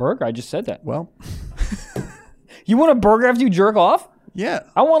off? Not a burger. I just said that. Well, You want a burger after you jerk off? yeah.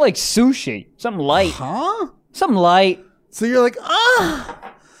 I want like sushi, something light, Huh? something light. So you're like,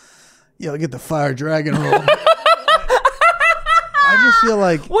 yeah, I'll get the fire dragon roll. I just feel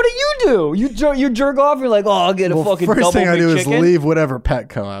like What do? You jerk off. You're like, oh, I'll get a fucking first double thing I do is McChicken. leave whatever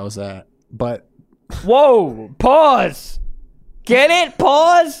Petco I was at. But Whoa! Pause. Get it?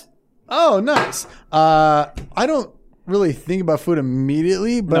 Pause. oh, nice. I don't really think about food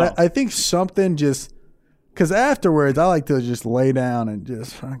immediately, but No. I think something just because afterwards I like to just lay down and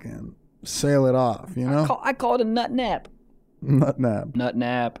just fucking sail it off. You know, I call it a nut nap. nut nap. Nut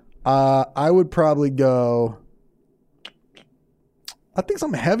nap. I would probably go. I think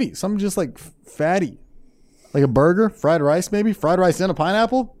something heavy, something just like fatty, like a burger, fried rice, maybe fried rice and a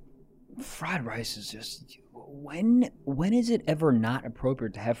pineapple. Fried rice is just. When is it ever not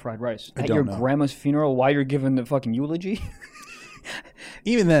appropriate to have fried rice? At don't your know. grandma's funeral while you're giving the fucking eulogy?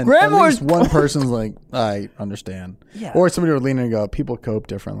 Even then, Grandma at was- least one person's like, I understand. Yeah. Or somebody would lean in and go, people cope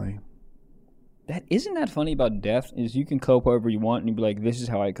differently. Isn't that funny about death? Is you can cope however you want and you be like, this is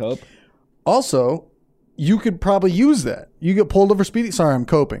how I cope. Also, you could probably use that. You get pulled over speeding. Sorry, I'm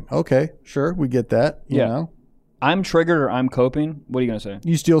coping. Okay, sure, we get that. You Yeah. know, I'm triggered or I'm coping. What are you gonna say?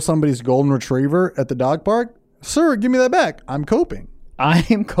 you steal somebody's golden retriever at the dog park. Sir, give me that back. I'm coping. I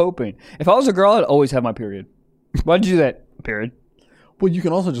am coping. If I was a girl, I'd always have my period. Why'd you do that? Period. Well, you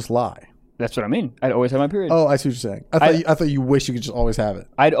can also just lie. That's what I mean. I'd always have my period. Oh, I see what you're saying. I thought you wish you could just always have it.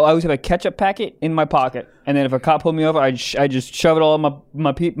 I'd always have a ketchup packet in my pocket, and then if a cop pulled me over, I'd just shove it all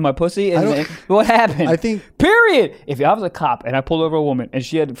in my pussy, and then what happened? I think- Period. If I was a cop and I pulled over a woman and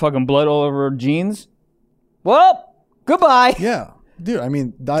she had fucking blood all over her jeans, well, goodbye. Yeah, dude. I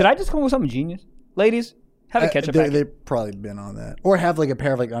mean, Did I just come up with something genius, ladies? Have a ketchup packet. They've probably been on that, or have like a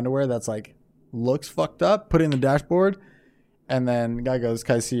pair of like underwear that's like looks fucked up. Put it in the dashboard, and then the guy goes,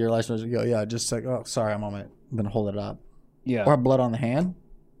 "Can I see your license?" You go, "Yeah." Just like, "Oh, sorry, I'm on it." Then hold it up, Yeah. or have blood on the hand.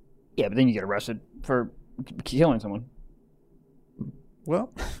 Yeah, but then you get arrested for killing someone.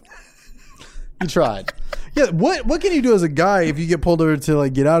 Well, you tried. Yeah. What can you do as a guy if you get pulled over to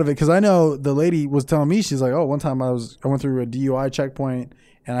like get out of it? Because I know the lady was telling me, she's like, "Oh, one time I went through a DUI checkpoint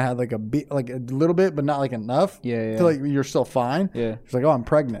and I had like like a little bit, but not like enough. Yeah, yeah. To like you're still fine. Yeah. She's like, "Oh, I'm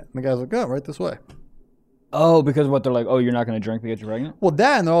pregnant." And the guy's like, "Oh, right this way." Oh, because what they're like, oh, you're not going to drink because you're pregnant? Well,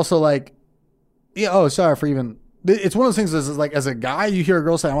 that, and they're also like, "Yeah, oh, sorry for even It's one of those things that's like, as a guy, you hear a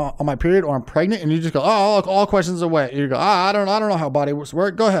girl say, I'm on my period or I'm pregnant, and you just go, oh, all questions away. You go, I don't know how body works.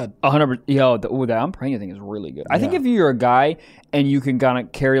 Go ahead. 100%. Yo, that I'm pregnant thing is really good. I think if you're a guy and you can kind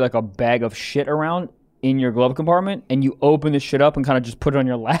of carry like a bag of shit around in your glove compartment and you open the shit up and kind of just put it on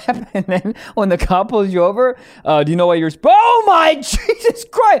your lap, and then when the cop pulls you over, do you know why you're... Oh my Jesus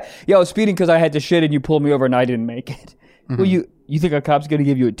Christ! Yo, speeding because I had to shit and you pulled me over and I didn't make it. Well, you think a cop's going to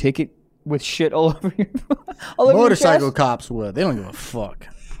give you a ticket with shit all over your Motorcycle your chest? cops would. They don't give a fuck.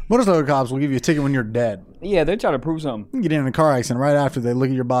 Motorcycle cops will give you a ticket when you're dead. Yeah, they're trying to prove something. You get in a car accident right after they look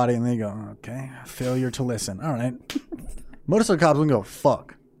at your body and they go, okay, failure to listen. All right. Motorcycle cops wouldn't go,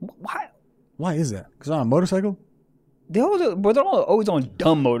 fuck. Why? Why is that? Because on a motorcycle? They're always on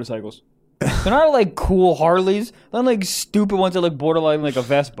dumb motorcycles. They're not like cool Harleys. They're like stupid ones that look borderline like a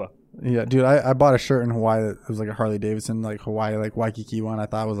Vespa. Yeah, dude, I bought a shirt in Hawaii that was like a Harley Davidson, like Hawaii, like Waikiki one. I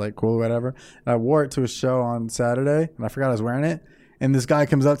thought was like cool or whatever. And I wore it to a show on Saturday, and I forgot I was wearing it. And this guy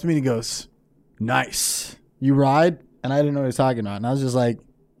comes up to me and he goes, nice. You ride? And I didn't know what he was talking about. And I was just like,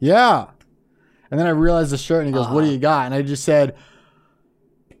 yeah. And then I realized the shirt, and he goes, what do you got? And I just said,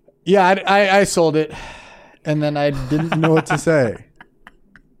 yeah, I sold it. And then I didn't know what to say.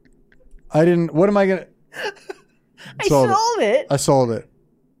 What am I going to? I sold it. I sold it.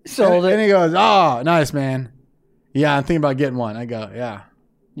 Sold it. And he goes, oh, nice, man. Yeah, I'm thinking about getting one. I go, yeah.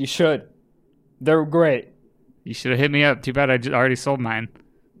 You should. They're great. You should have hit me up. Too bad I already sold mine.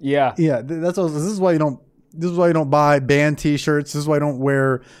 Yeah. Yeah, this is why you don't buy band T-shirts. This is why I don't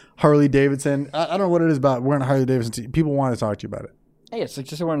wear Harley Davidson. I don't know what it is about wearing a Harley Davidson. People want to talk to you about it. Hey, it's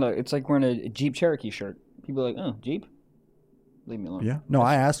like wearing a Jeep Cherokee shirt. People are like, oh, Jeep? Leave me alone. Yeah. No,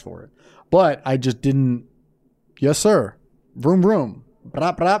 I asked for it. But I just didn't. Yes, sir. Vroom, vroom.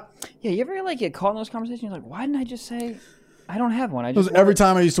 Brap, brap. Yeah, you ever like get caught in those conversations? You're like, why didn't I just say I don't have one? It was every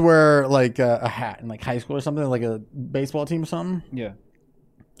time I used to wear like a hat in like high school or something, like a baseball team or something. Yeah.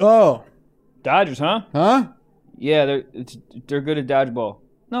 Oh. Dodgers, huh? Huh? Yeah, they're good at dodgeball.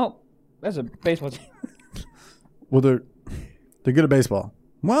 No, that's a baseball team. Well, they're good at baseball.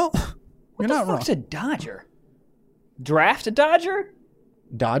 Well, What you're the not wrong. fuck's a Dodger? Draft a Dodger?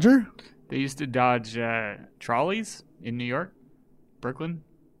 Dodger? They used to dodge trolleys in New York, Brooklyn.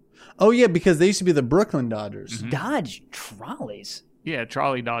 Oh yeah, because they used to be the Brooklyn Dodgers. Dodge trolleys. Yeah,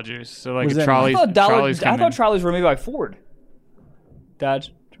 trolley dodgers. So like What does a that trolley. mean? I thought trolleys were made by Ford.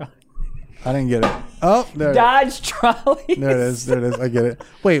 Dodge. I didn't get it. Oh, there. Dodge trolleys. There it is. There it is. I get it.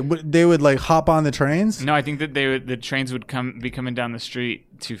 Wait, they would like hop on the trains? No, I think that the trains would be coming down the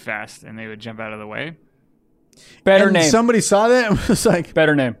street too fast, and they would jump out of the way. Better And name. somebody saw that and was like,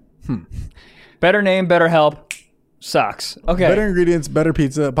 Better name. Better name, better help. Sucks. Okay. better ingredients, better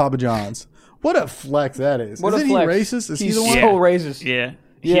pizza, Papa John's. What a flex that is. What a Isn't flex. he racist? Is He's he the one? so racist. Yeah.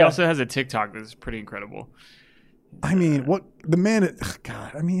 He Yeah. also has a TikTok that's pretty incredible. I mean, what the man?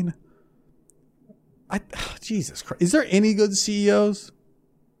 God, I mean, Jesus Christ. Is there any good CEOs?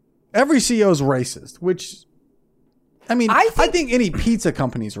 Every CEO is racist. Which, I mean, I think any pizza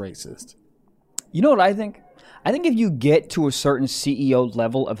company's racist. You know what I think? I think if you get to a certain CEO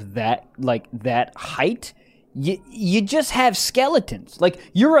level of that, like that height, you just have skeletons. Like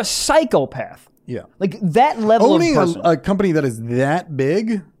you're a psychopath. Yeah. Like that level Owning of person. a company that is that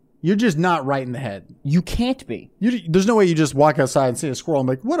big, you're just not right in the head. You can't be. There's no way you just walk outside and see a squirrel and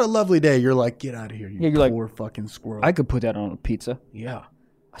be like, what a lovely day. You're like, get out of here, you Yeah, you're like, poor fucking squirrel. I could put that on a pizza. yeah.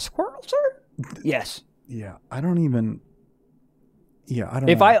 A squirrel, sir? Yes. Yeah. I don't know.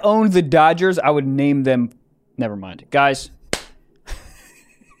 If I owned the Dodgers, I would name them. Never mind, guys.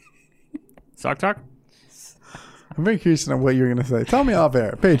 Sock talk? I'm very curious to know what you're going to say. Tell me off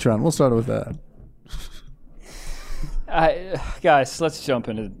air. Patreon. We'll start with that. Guys, let's jump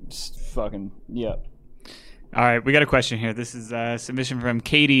into fucking All right, we got a question here. This is a submission from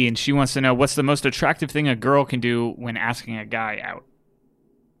Katie, and she wants to know what's the most attractive thing a girl can do when asking a guy out?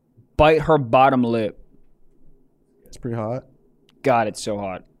 Bite her bottom lip. It's pretty hot. God, it's so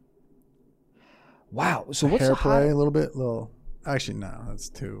hot. Wow. So what's Hair the play hot? a little bit. Actually, no. That's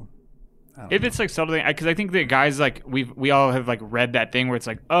too. If it's like subtly, because I think that guys like we all have like read that thing where it's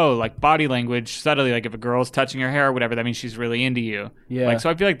like, oh, like body language subtly, like if a girl's touching your hair or whatever, that means she's really into you. Yeah. Like so,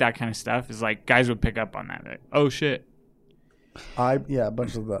 I feel like that kind of stuff is like guys would pick up on that. Like, oh shit. A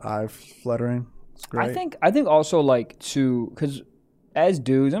bunch of the eye fluttering. It's great. I think also like because as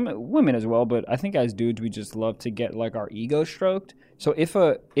dudes, I mean, women as well, but I think as dudes we just love to get like our ego stroked. So if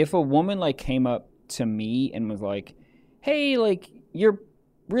a woman like came up to me and was like, hey, like you're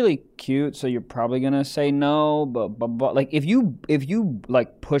really cute, so you're probably gonna say no, but like if you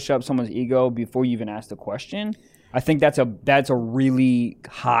like push up someone's ego before you even ask the question, I think that's a really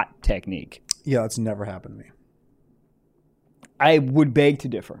hot technique. Yeah, it's never happened to me. I would beg to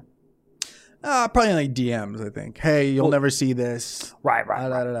differ. Probably like DMs, I think. Hey, you'll never see this. Right.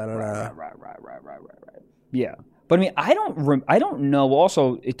 Yeah. But I mean, I don't know.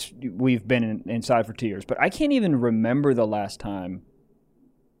 Also, we've been inside for 2 years, but I can't even remember the last time.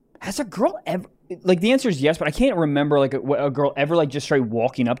 Has a girl ever, like, the answer is yes, but I can't remember like a girl ever like just straight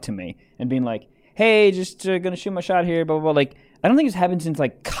walking up to me and being like, hey, just gonna shoot my shot here, blah, blah, blah. Like, I don't think it's happened since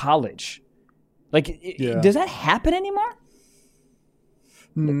like college. Like, does that happen anymore?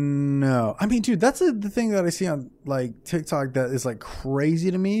 No. I mean, dude, that's the thing that I see on like TikTok that is like crazy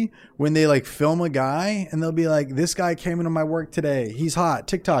to me when they like film a guy and they'll be like, this guy came into my work today. He's hot.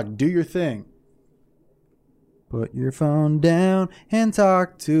 TikTok, do your thing. Put your phone down and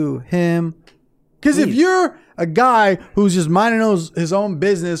talk to him. Because if you're a guy who's just minding his own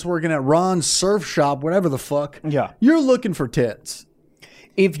business, working at Ron's surf shop, whatever the fuck, you're looking for tits.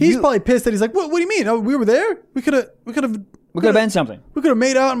 He's probably pissed that he's like, what do you mean? Oh, we were there? We could have been something. We could have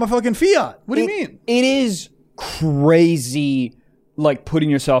made out in my fucking Fiat. What do you mean? It is crazy, like, putting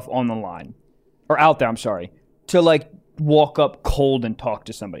yourself on the line. Or out there, I'm sorry. To, like, walk up cold and talk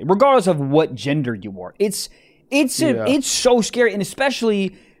to somebody. Regardless of what gender you are. It's so scary. And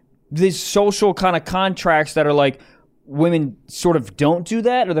especially these social kind of contracts that are like, women sort of don't do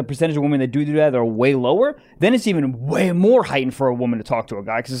that, or the percentage of women that do that are way lower. Then it's even way more heightened for a woman to talk to a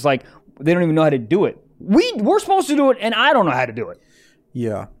guy. Because it's like, they don't even know how to do it. We're supposed to do it, and I don't know how to do it.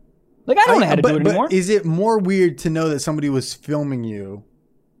 Yeah. Like, I don't know how to do it anymore. But is it more weird to know that somebody was filming you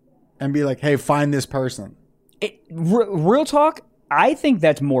and be like, hey, find this person? Real talk, I think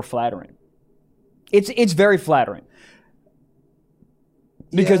that's more flattering. It's very flattering.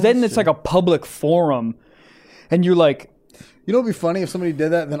 Because then it's like a public forum, and you're like... You know what would be funny if somebody did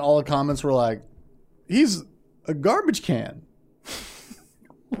that, and then all the comments were like, he's a garbage can.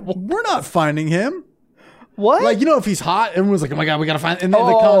 We're not finding him. What? Like, you know, if he's hot, everyone's like, oh my God, we got to find him. And then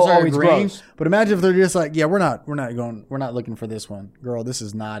the comments are agreeing. Gross. But imagine if they're just like, yeah, we're not looking for this one. Girl, this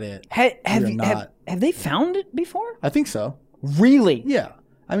is not it. Have they found it before? I think so. Really? Yeah.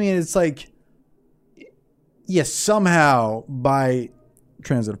 I mean, it's like, yes, somehow by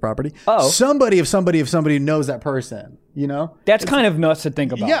transitive property, somebody knows that person, you know? That's kind of nuts to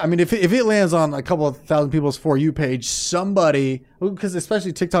think about. Yeah, I mean, if it lands on a couple of thousand people's For You page, somebody, because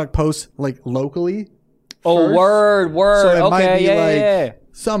especially TikTok posts like locally. Oh, word. So it might be yeah.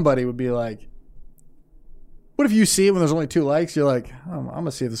 Somebody would be like, what if you see it when there's only 2 likes? You're like, I'm going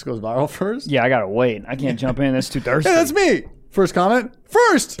to see if this goes viral first. Yeah, I got to wait. I can't jump in. That's too thirsty. Hey, that's me. First comment.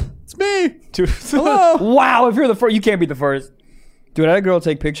 First. It's me. Hello. Wow, if you're the first, you can't be the first. Dude, I had a girl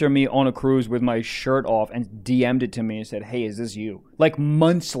take a picture of me on a cruise with my shirt off and DM'd it to me and said, hey, is this you? Like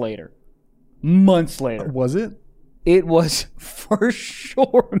months later. Was it? It was for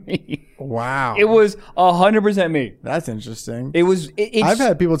sure me. Wow. It was 100% me. That's interesting. It was. I've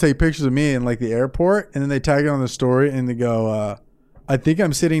had people take pictures of me in like the airport, and then they tag it on the story, and they go, I think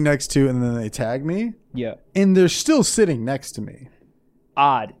I'm sitting next to, and then they tag me. Yeah. And they're still sitting next to me.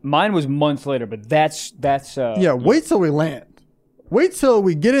 Odd. Mine was months later, but that's. Wait till we land. Wait till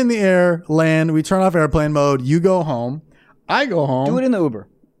we get in the air, land, we turn off airplane mode, you go home, I go home. Do it in the Uber.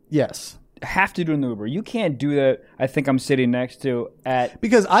 Yes. Have to do it in the Uber. You can't do that. I think I'm sitting next to at...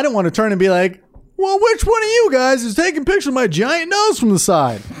 Because I don't want to turn and be like, well, which one of you guys is taking pictures of my giant nose from the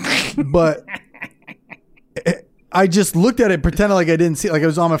side? But I just looked at it, pretended like I didn't see it. Like I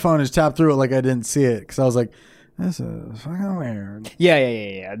was on my phone and just tapped through it like I didn't see it. Because I was like, this is fucking weird.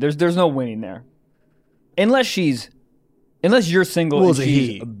 Yeah. There's no winning there. Unless you're single and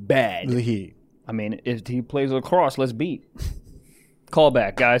she's bad. It was a he. I mean, if he plays lacrosse, let's beat. Call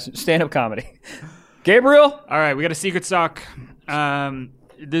back, guys. Stand-up comedy. Gabriel? All right, we got a secret sock.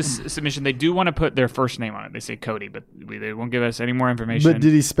 This submission, they do want to put their first name on it. They say Cody, but they won't give us any more information. But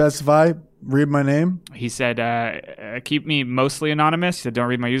did he specify, read my name? He said, keep me mostly anonymous. He said, don't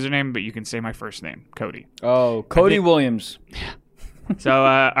read my username, but you can say my first name, Cody. Oh, Cody Williams. So,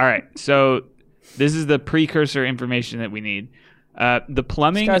 all right. So this is the precursor information that we need. The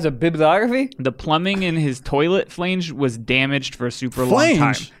plumbing. This guy's a bibliography? The plumbing in his toilet flange was damaged for a super long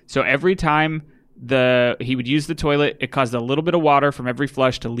time. So every time he would use the toilet, it caused a little bit of water from every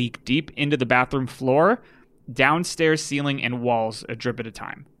flush to leak deep into the bathroom floor, downstairs ceiling, and walls a drip at a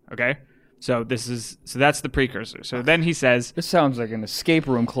time. Okay? So that's the precursor. So then he says, this sounds like an escape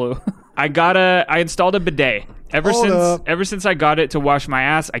room clue. I installed a bidet. Ever since I got it to wash my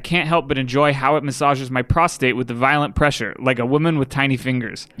ass, I can't help but enjoy how it massages my prostate with the violent pressure, like a woman with tiny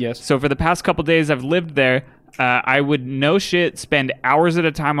fingers. Yes. So for the past couple days I've lived there, I would no shit spend hours at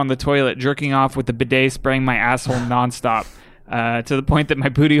a time on the toilet jerking off with the bidet spraying my asshole nonstop, to the point that my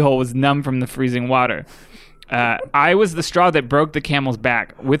booty hole was numb from the freezing water. I was the straw that broke the camel's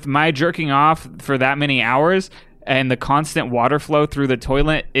back. With my jerking off for that many hours and the constant water flow through the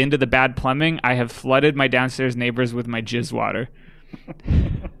toilet into the bad plumbing, I have flooded my downstairs neighbors with my jizz water.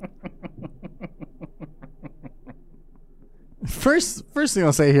 First thing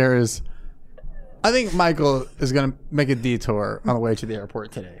I'll say here is, I think Michael is going to make a detour on the way to the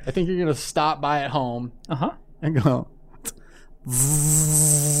airport today. I think you're going to stop by at home and go.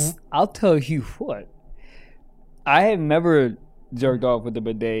 I'll tell you what. I have never jerked off with the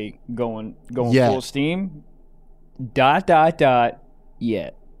bidet going full steam. ...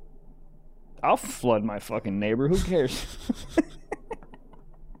 Yet. I'll flood my fucking neighbor. Who cares?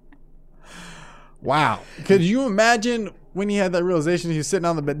 Wow. Could you imagine when he had that realization, he was sitting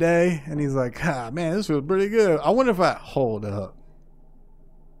on the bidet and he's like, man, this was pretty good. I wonder if hold up.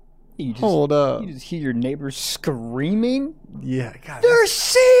 Hold up. You just hear your neighbors screaming? Yeah. God, there's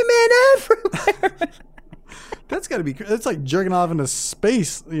semen everywhere. That's got to be, that's like jerking off into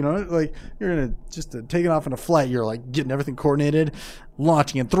space, you know, like you're going to just taking off in a flight. You're like getting everything coordinated,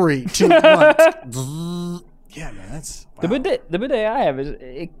 launching in 3, 2, 1. Yeah, man, that's wow. The bidet I have is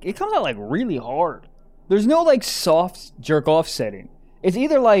it comes out like really hard. There's no like soft jerk off setting. It's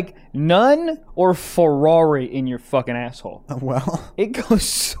either like none or Ferrari in your fucking asshole. Well, it goes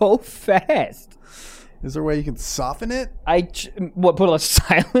so fast. Is there a way you can soften it? Put a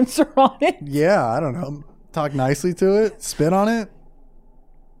silencer on it? Yeah, I don't know. Talk nicely to it. Spit on it.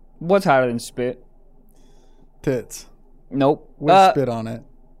 What's hotter than spit? Tits. Nope. With spit on it.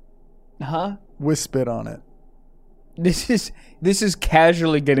 Huh? With spit on it. This is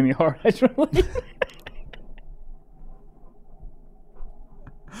casually getting me hard.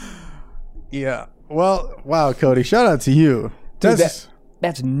 Yeah. Well, wow, Cody. Shout out to you. Dude,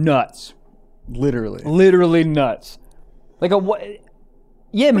 that's nuts. Literally nuts. Like what?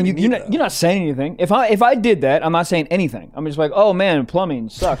 Yeah, I mean, you're not saying anything. If I did that, I'm not saying anything. I'm just like, oh man, plumbing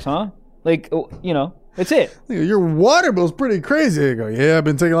sucks, huh? Like, you know, that's it. Your water bill's pretty crazy. You go, yeah, I've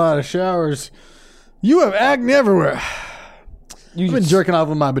been taking a lot of showers. You have acne everywhere. I've been jerking off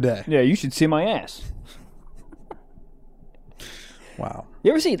with my bidet. Yeah, you should see my ass. Wow.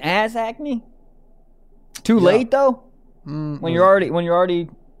 You ever seen ass acne? Too late though. When you're already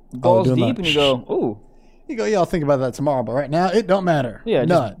balls deep and you go, ooh. You go, yeah, I'll think about that tomorrow, but right now it don't matter. Yeah,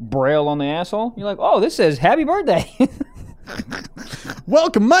 just braille on the asshole. You're like, oh, this says happy birthday.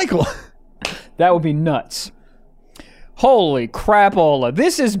 Welcome, Michael. That would be nuts. Holy crapola.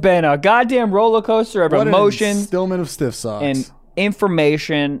 This has been a goddamn roller coaster of emotion. Stillman of stiff socks. And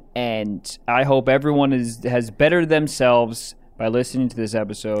information, and I hope everyone has bettered themselves by listening to this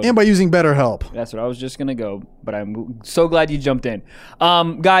episode. And by using BetterHelp. That's what I was just going to go, but I'm so glad you jumped in.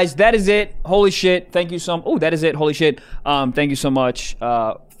 Guys, that is it. Holy shit. Thank you that is it. Holy shit. Thank you so much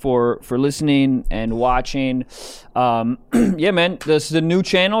for listening and watching. Yeah, man, this is a new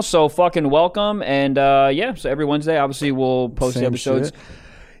channel, so fucking welcome. And so every Wednesday, obviously, we'll post the episodes. Shit.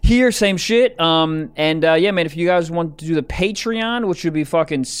 Here, same shit. Yeah, man, if you guys want to do the Patreon, which would be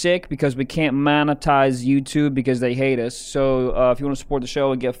fucking sick because we can't monetize YouTube because they hate us. So if you want to support the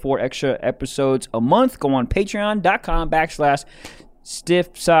show and get 4 extra episodes a month, go on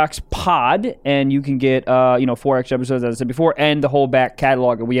patreon.com/StiffSocksPod and you can get 4 extra episodes, as I said before, and the whole back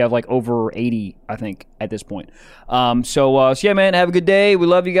catalog. We have like over 80, I think, at this point. So yeah, man, have a good day. We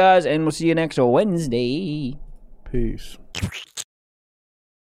love you guys, and we'll see you next Wednesday. Peace.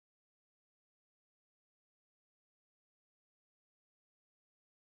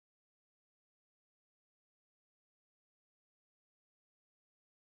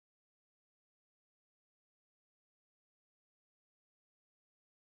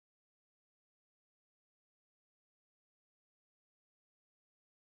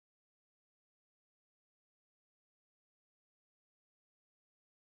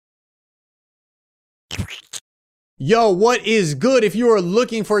 Yo, what is good? If you are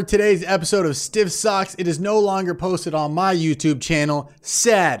looking for today's episode of Stiff Socks, it is no longer posted on my YouTube channel.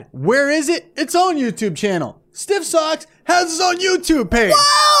 Sad. Where is it? Its own YouTube channel. Stiff Socks has its own YouTube page.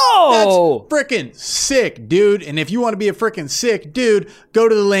 Whoa! That's freaking sick, dude. And if you want to be a freaking sick dude, go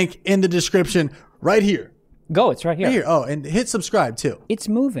to the link in the description right here. It's right here. Right here. Oh, and hit subscribe too. It's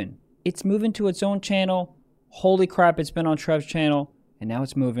moving. It's moving to its own channel. Holy crap, it's been on Trev's channel, and now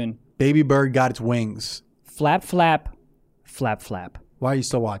it's moving. Baby bird got its wings. Flap, flap, flap, flap. Why are you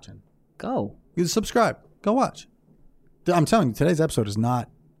still watching? Go. You subscribe. Go watch. I'm telling you, today's episode is not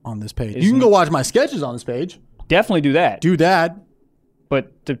on this page. You can go watch my sketches on this page. Definitely do that. Do that.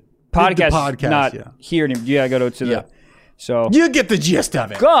 But the podcast is not here anymore. You gotta go to the... So... You get the gist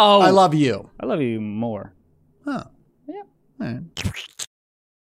of it. Go! I love you. I love you more. Huh. Yeah. All right.